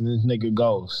erasing this nigga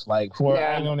Ghost. Like for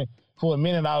a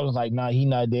minute, I was like, nah, he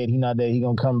not dead. He not dead. He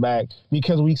gonna come back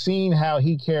because we seen how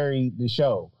he carried the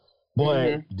show.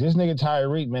 But this nigga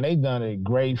Tyreek, man, they done a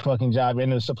great fucking job,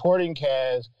 and the supporting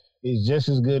cast is just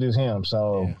as good as him.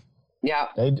 So yeah,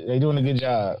 they doing a good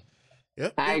job.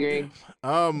 Yep, I agree.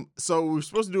 So we're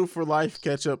supposed to do a For Life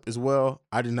catch up as well.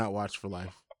 I did not watch For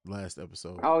Life last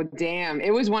episode. Oh damn!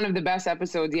 It was one of the best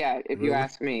episodes yet, if you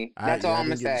ask me. That's all I'm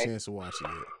gonna say. I didn't get a chance to watch it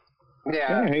yet.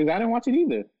 Yeah, I didn't watch it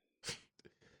either.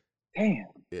 Damn.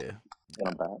 Yeah.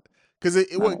 Bad. Because it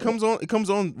comes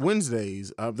on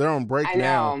Wednesdays. They're on break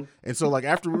now, and so like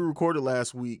after we recorded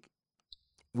last week,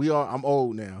 I'm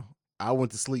old now. I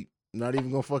went to sleep. Not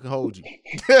even gonna fucking hold you.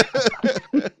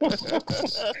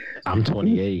 I'm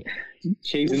 28.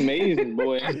 Chasing mazes,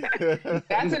 boy.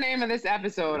 That's the name of this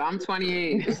episode. I'm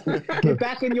 28. Get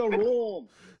back in your room.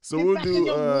 So we'll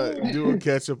do a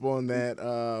catch up on that.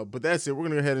 But that's it. We're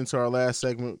gonna go ahead into our last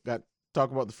segment.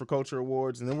 Talk about the For Culture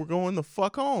Awards, and then we're going the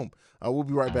fuck home. We'll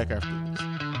be right back after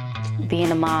this.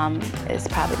 Being a mom is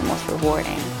probably the most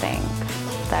rewarding thing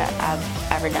that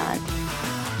I've ever done.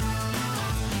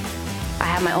 I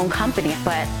have my own company,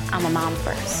 but I'm a mom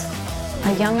first.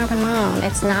 A young urban mom,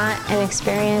 it's not an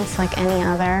experience like any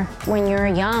other. When you're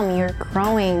young, you're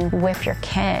growing with your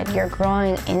kid. You're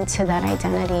growing into that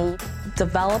identity.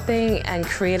 Developing and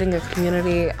creating a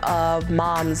community of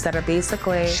moms that are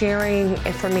basically sharing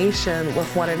information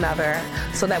with one another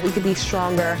so that we could be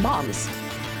stronger moms.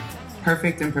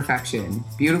 Perfect imperfection,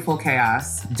 beautiful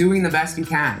chaos, doing the best you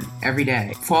can every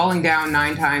day, falling down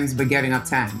 9 times but getting up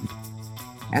 10.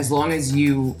 As long as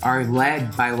you are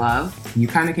led by love, you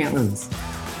kind of can't lose.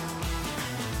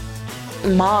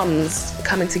 Moms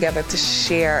coming together to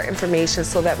share information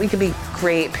so that we can be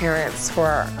great parents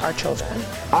for our children.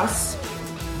 Us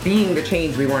being the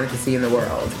change we wanted to see in the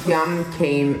world. Yum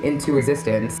came into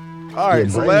existence. All right,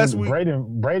 so last week...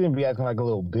 Braden be acting like a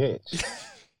little bitch.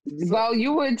 Well,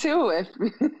 you would too if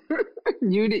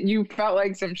you felt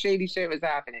like some shady shit was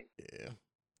happening. Yeah.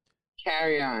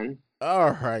 Carry on.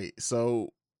 All right,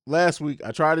 so... Last week,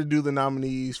 I tried to do the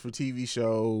nominees for TV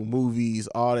show, movies,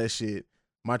 all that shit.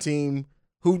 My team,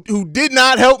 who did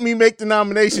not help me make the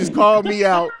nominations, called me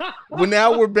out. But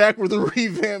now we're back with the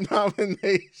revamped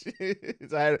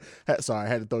nominations. I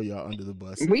had to throw y'all under the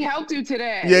bus. We helped you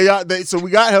today. Yeah, so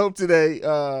we got help today.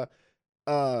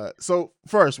 So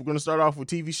first, we're going to start off with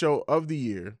TV show of the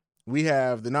year. We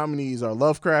have the nominees are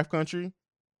Lovecraft Country,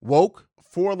 Woke,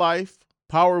 For Life,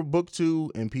 Power Book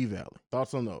 2, and P-Valley.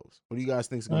 Thoughts on those? What do you guys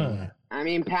think is going to win? I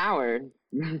mean, Power.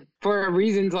 For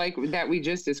reasons like that we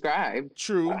just described.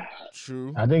 True.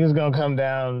 I think it's going to come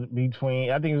down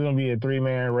between, I think it's going to be a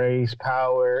 3-man race,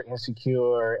 Power,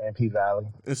 Insecure, and P-Valley.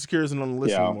 Insecure isn't on the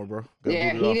list anymore, bro. He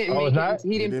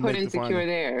didn't put Insecure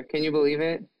there. Can you believe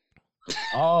it?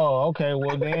 Oh, okay.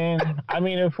 Well, then, I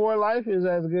mean, if For Life is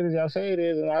as good as y'all say it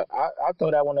is, and I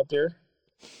throw that one up there.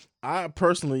 I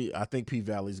think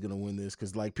P-Valley is going to win this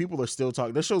because, like, people are still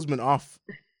talking. This show's been off,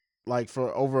 like,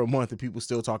 for over a month, and people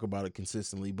still talk about it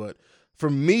consistently. But for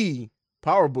me,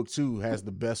 Power Book 2 has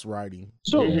the best writing.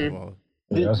 So, did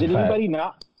anybody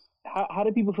not? How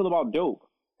did people feel about Dope?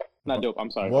 Not Dope. I'm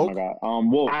sorry. Woke? Oh my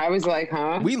God. Woke. I was like,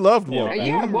 huh? We loved Woke.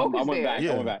 Yeah, Woke is there. I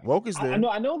went back. Woke is there. I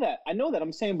know that.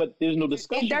 I'm saying, but there's no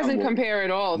discussion. It doesn't compare at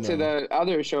all to the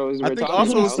other shows. I think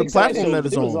also it's the platform that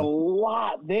it's on. There's a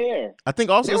lot there. I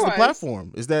think also it's the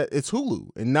platform is that it's Hulu,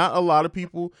 and not a lot of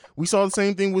people. We saw the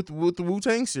same thing with the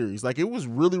Wu-Tang series. Like, it was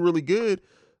really, really good,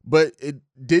 but it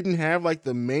didn't have like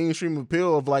the mainstream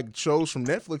appeal of like shows from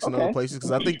Netflix and other places.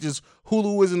 Because I think just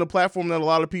Hulu isn't a platform that a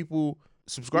lot of people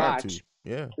subscribe to.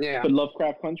 Yeah. But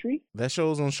Lovecraft Country? That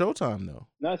show's on Showtime though.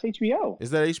 No, it's HBO. Is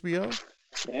that HBO?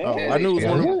 Yeah. Oh, I knew it was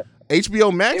one of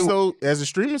HBO Max though, as a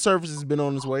streaming service, has been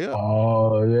on its way up.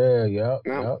 Oh yeah.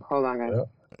 Hold on, guys.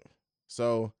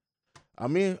 So, I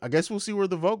mean, I guess we'll see where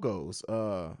the vote goes.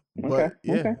 I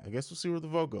guess we'll see where the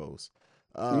vote goes.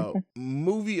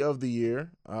 Movie of the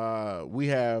year, we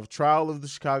have Trial of the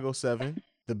Chicago 7,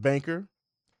 The Banker,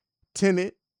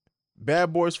 Tenet,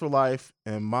 Bad Boys for Life,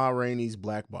 and Ma Rainey's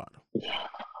Black Bottom.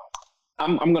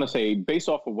 I'm gonna say, based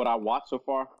off of what I watched so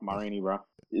far, Ma Rainey, bro.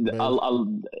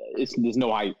 There's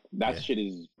no hype. That shit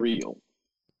is real.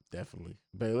 Definitely.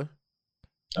 Baylor?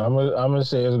 I'm gonna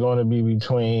say it's going to be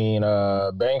between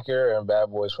Banker and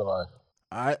Bad Boys for Life.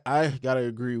 I gotta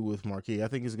agree with Marquis. I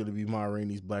think it's gonna be Ma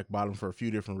Rainey's Black Bottom for a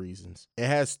few different reasons. It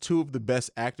has two of the best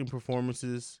acting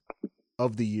performances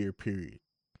of the year, period,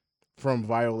 from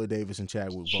Viola Davis and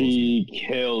Chadwick Boseman. She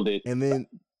killed it. And then,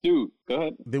 dude, go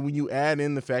ahead. Then when you add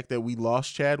in the fact that we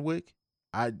lost Chadwick,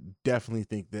 I definitely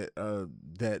think that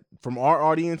that from our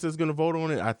audience that's going to vote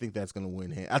on it, I think that's going to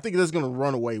win. I think that's going to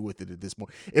run away with it at this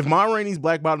point. If Ma Rainey's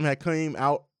Black Bottom had came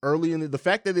out early in the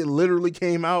fact that it literally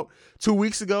came out 2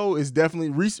 weeks ago is definitely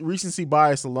recency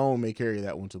bias alone may carry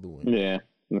that one to the win. Yeah,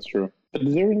 that's true. But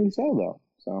deservedly so, though.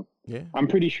 So yeah, I'm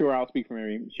pretty sure I'll speak for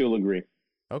Mary. She'll agree.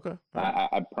 Okay,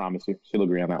 I promise you, she'll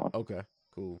agree on that one. Okay.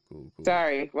 Cool.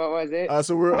 Sorry, what was it?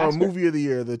 So we're movie of the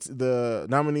year. The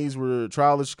nominees were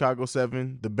Trial of Chicago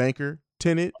 7, The Banker,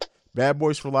 Tenet, Bad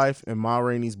Boys for Life, and Ma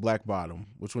Rainey's Black Bottom.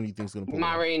 Which one do you think is going to pull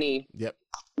Ma Rainey. Yep.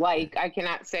 Like, I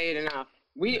cannot say it enough.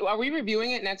 Are we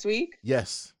reviewing it next week?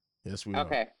 Yes, we are.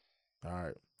 Okay. All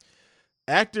right.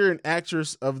 Actor and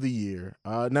actress of the year.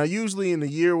 Now, usually in the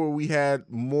year where we had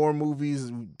more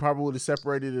movies, we probably would have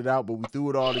separated it out, but we threw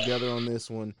it all together on this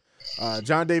one.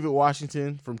 John David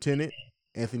Washington from Tenet,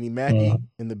 Anthony Mackie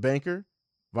in The Banker,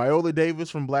 Viola Davis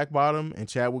from Black Bottom, and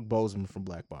Chadwick Boseman from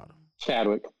Black Bottom.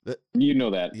 Chadwick, you know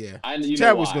that. Yeah, you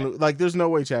Chadwick's gonna there's no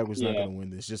way Chadwick's not gonna win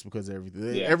this just because of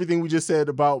everything. Yeah. Everything we just said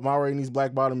about Ma Rainey's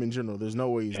Black Bottom in general. There's no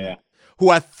way he's not. Who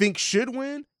I think should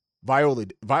win, Viola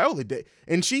Davis,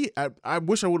 and I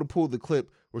wish I would have pulled the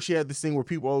clip where she had this thing where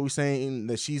people are always saying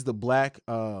that she's the black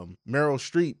Meryl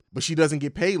Streep, but she doesn't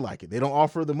get paid like it. They don't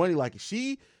offer her the money like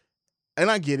it. And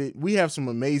I get it. We have some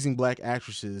amazing black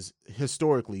actresses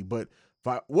historically, but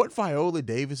what Viola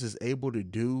Davis is able to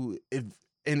do, and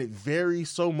it varies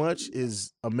so much,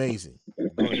 is amazing.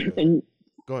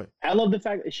 Go ahead. I love the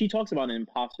fact that she talks about an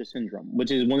imposter syndrome,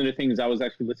 which is one of the things I was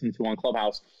actually listening to on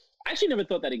Clubhouse. I actually never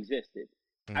thought that existed.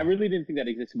 I really didn't think that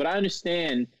existed, but I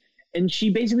understand. And she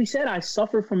basically said, I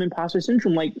suffer from imposter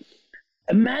syndrome. Like,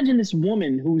 imagine this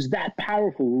woman who's that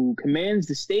powerful, who commands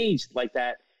the stage like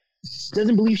that,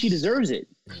 doesn't believe she deserves it,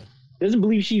 doesn't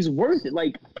believe she's worth it.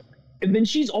 Like, and then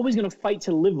she's always going to fight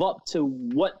to live up to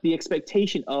what the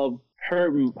expectation of her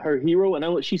hero. And I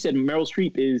know what she said, Meryl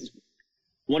Streep is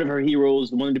one of her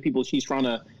heroes, one of the people she's trying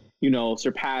to,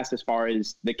 surpass as far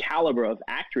as the caliber of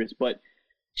actress. But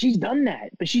she's done that,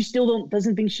 but she still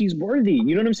doesn't think she's worthy.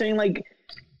 You know what I'm saying? Like,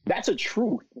 that's a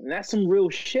truth. And that's some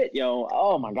real shit, yo.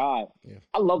 Oh my God. Yeah.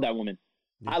 I love that woman.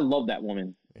 Yeah. I love that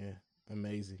woman. Yeah.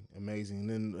 Amazing. And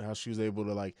then how she was able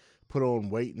to like put on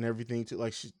weight and everything too.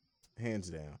 Like, she, hands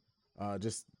down,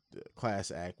 just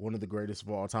class act. One of the greatest of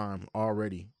all time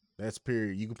already. That's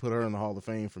period. You can put her in the Hall of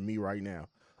Fame for me right now.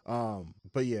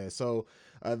 But yeah, so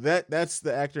that's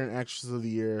the actor and actress of the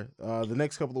year. The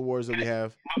next couple of awards that we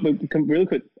have. But really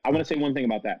quick, I want to say one thing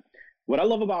about that. What I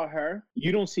love about her,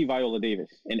 you don't see Viola Davis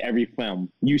in every film.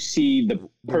 You see the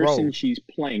person role she's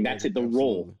playing. That's it, the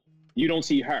role. You don't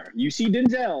see her. You see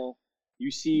Denzel. You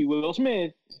see Will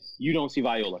Smith. You don't see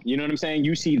Viola. You know what I'm saying?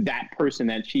 You see that person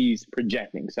that she's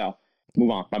projecting. So move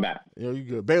on. My bad. Yeah, you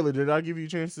good. Baylor, did I give you a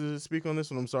chance to speak on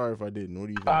this one? I'm sorry if I didn't. What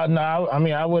do you think? No, I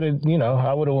mean, I would have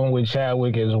went with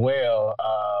Chadwick as well.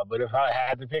 But if I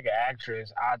had to pick an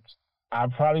actress, I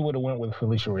probably would have went with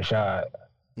Felicia Rashad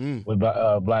with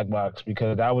Black Box,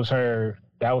 because that was her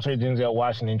Denzel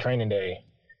Washington Training Day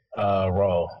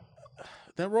role.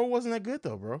 That role wasn't that good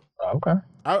though, bro. Okay.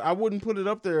 I wouldn't put it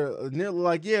up there nearly.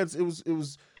 Like, yeah, it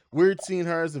was weird seeing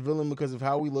her as a villain because of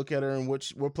how we look at her and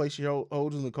what place she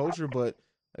holds in the culture. But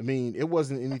I mean, it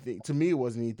wasn't anything to me. It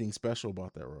wasn't anything special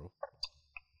about that role.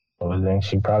 Well, then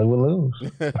she probably would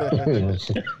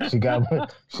lose. she got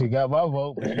my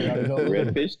vote.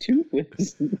 Red fish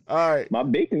toothless. All right, my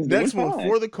bacon's next doing one fine.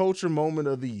 For the culture moment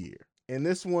of the year, and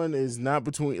this one is not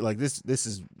between like this. This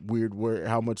is weird where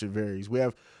how much it varies. We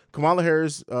have Kamala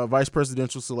Harris, vice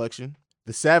presidential selection.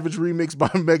 The Savage remix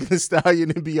by Megan Thee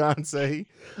Stallion and Beyonce,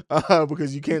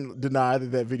 because you can't deny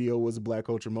that video was a Black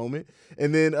culture moment.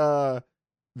 And then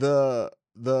the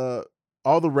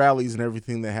all the rallies and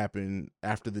everything that happened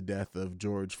after the death of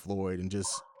George Floyd, and just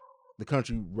the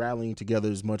country rallying together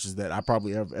as much as that I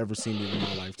probably have ever seen it in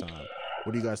my lifetime.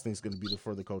 What do you guys think is going to be the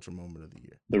for the culture moment of the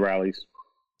year? The rallies.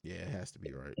 Yeah, it has to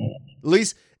be, right? At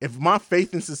least if my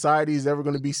faith in society is ever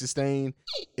going to be sustained,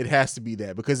 it has to be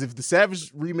that. Because if the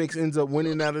Savage remix ends up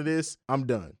winning out of this, I'm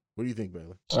done. What do you think,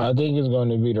 Baylor? I think it's going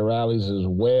to be the rallies as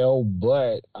well,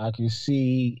 but I can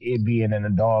see it being in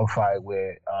a dogfight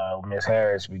with Miss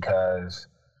Harris because,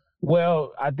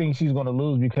 well, I think she's going to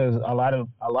lose because a lot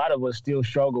of us still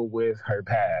struggle with her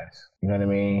past. You know what I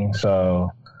mean?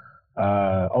 So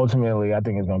ultimately, I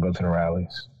think it's going to go to the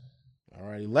rallies. All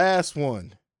right, last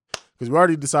one. Because we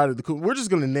already decided we're just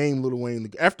gonna name Lil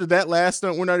Wayne. After that last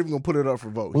stunt, we're not even gonna put it up for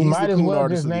vote. We He's might the as Coon well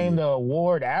Artist just of the name Year. the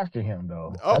award after him,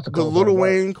 though. Oh, That's a the cool Lil vote.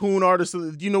 Wayne Coon Artist.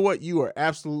 You know what? You are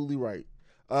absolutely right.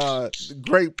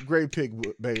 Great pick,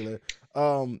 Baylor.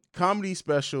 Comedy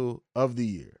special of the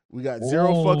year. We got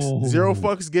Zero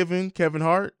Fucks Given, Kevin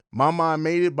Hart. Mama I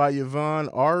Made It by Yvonne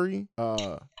Ari.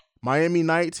 Miami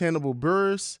Nights, Hannibal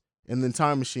Buress, and then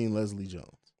Time Machine, Leslie Jones.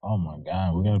 Oh my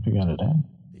God, we gotta pick out of that.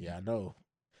 Yeah, I know.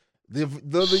 The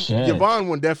Yvonne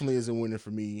one definitely isn't winning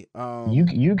for me.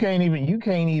 You can't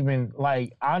even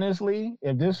like, honestly,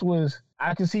 if this was,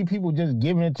 I could see people just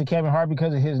giving it to Kevin Hart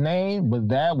because of his name, but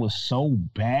that was so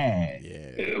bad.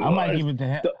 Yeah, I might give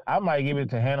it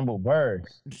to Hannibal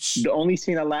Buress. The only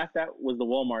scene I laughed at was the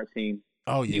Walmart scene.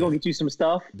 Oh yeah, You gonna get you some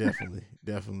stuff? Definitely.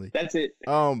 That's it.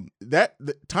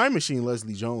 The Time Machine,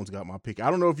 Leslie Jones got my pick.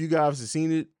 I don't know if you guys have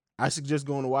seen it. I suggest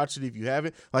going to watch it if you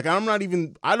haven't. Like, I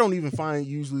don't even find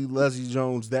usually Leslie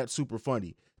Jones that super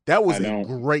funny. That was a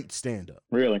great stand-up.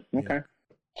 Really? Okay. Yeah.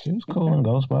 She was cool in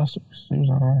Ghostbusters. She was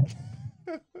all right.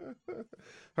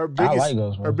 Her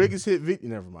biggest hit video.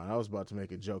 Never mind. I was about to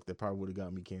make a joke that probably would have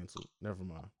got me canceled. Never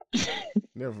mind.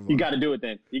 You got to do it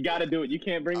then. You got to do it. You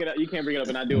can't bring it up. You can't bring it up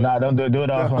and not do it. Nah, don't do it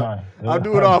offline. I'll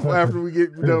do it off after we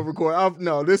get done recording.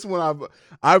 No, this one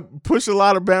I push a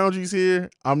lot of boundaries here.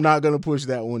 I'm not gonna push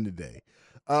that one today.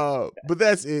 But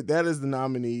that's it. That is the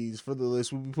nominees for the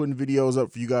list. We'll be putting videos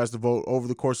up for you guys to vote over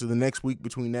the course of the next week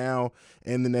between now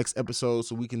and the next episode,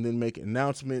 so we can then make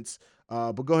announcements.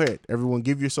 But go ahead, everyone,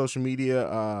 give your social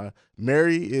media.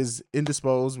 Mary is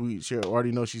indisposed. We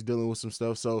already know she's dealing with some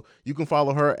stuff, so you can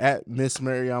follow her at Miss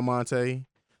Mary Almonte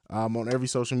on every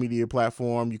social media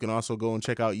platform. You can also go and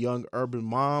check out Young Urban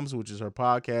Moms, which is her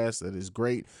podcast. That is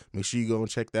great. Make sure you go and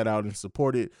check that out and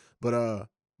support it. But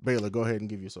Baylor, go ahead and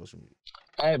give your social media.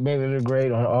 At Baylor the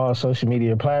Great on all social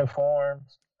media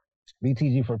platforms.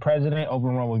 BTG for President,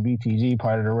 Open Run with BTG,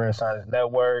 part of the Rare Science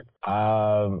Network.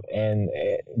 And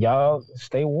y'all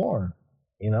stay warm,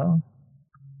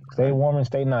 Stay warm and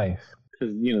stay nice.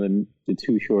 Because, the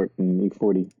Too Short and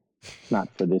E40, not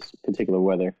for this particular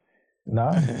weather.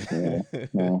 No? Yeah,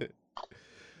 no.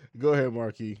 Go ahead,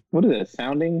 Marquis. What is it?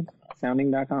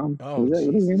 Sounding.com? Oh, what is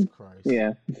Jesus it? Christ.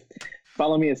 Yeah.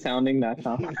 Follow me at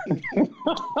sounding.com.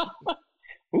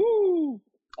 Woo!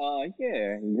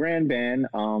 Yeah, Grand Band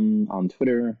on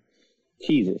Twitter,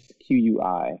 Quizzus,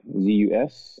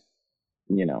 Quizzus,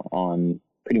 on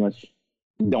pretty much,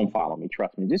 don't follow me,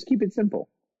 trust me. Just keep it simple.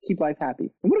 Keep life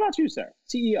happy. And what about you, sir?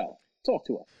 CEO, talk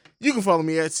to us. You can follow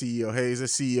me at CEO Hayes,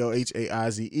 that's CEO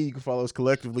Haize. You can follow us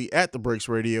collectively at The Breaks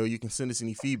Radio. You can send us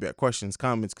any feedback, questions,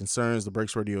 comments, concerns,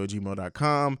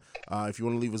 thebreaksradio@gmail.com. If you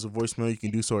want to leave us a voicemail, you can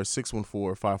do so at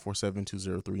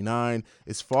 614-547-2039.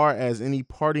 As far as any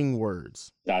parting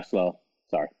words. That's slow.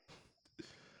 Sorry.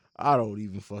 I don't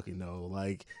even fucking know.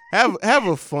 Like, have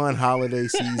a fun holiday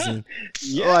season.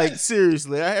 Yes. Like,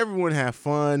 seriously, everyone have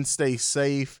fun, stay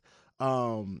safe.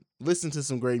 Listen to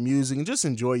some great music and just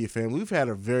enjoy your family. We've had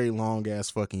a very long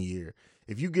ass fucking year.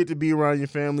 If you get to be around your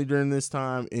family during this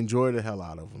time, enjoy the hell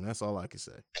out of them. That's all I can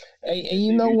say. Hey, and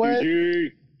you know what?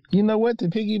 You know what? To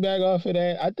piggyback off of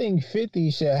that, I think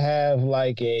 50 should have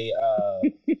like a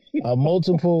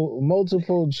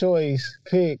multiple choice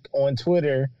pick on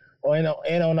Twitter and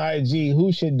on IG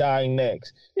who should die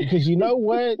next. Because you know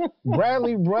what?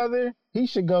 Bradley brother, he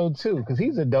should go too because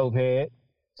he's a dope head.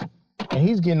 And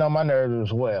he's getting on my nerves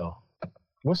as well.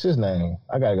 What's his name?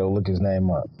 I gotta go look his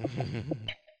name up.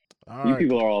 You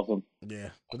people are awesome. Yeah,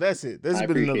 but that's it. This has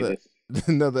been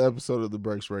another episode of The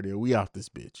Breaks Radio. We out this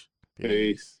bitch.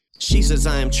 Peace. She says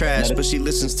I am trash, but she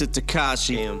listens to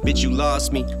Tekashi. Bitch, you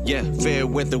lost me. Yeah, fair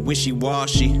weather,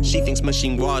 wishy-washy. She thinks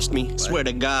machine washed me. Swear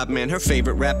to God, man, her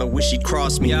favorite rapper wish she'd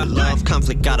cross me. Love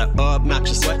conflict got her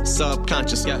obnoxious,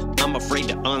 subconscious. I'm afraid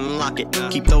to unlock it.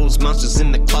 Keep those monsters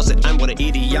in the closet. I'm what an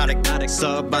idiotic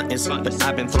sub-buttons. But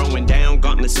I've been throwing down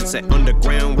gauntlets since that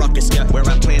underground ruckus. Where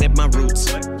I planted my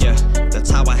roots. Yeah,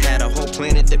 that's how I had a whole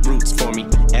planet that roots for me.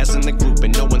 As in the group,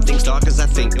 and no one thinks dark as I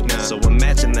think. So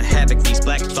imagine the havoc these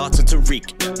black thoughts are to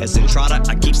wreak. As Entrada,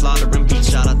 I keep slaughtering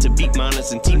beats. Shout out to beat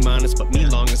miners and T-miners, but me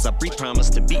long as I breathe, promise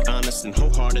to be honest and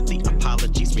wholeheartedly.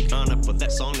 Apologies, we honor for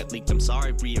that song that leaked. I'm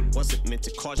sorry, Rhea, it wasn't meant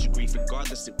to cause you grief.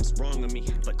 Regardless, it was wrong of me.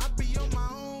 But I be on my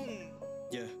own.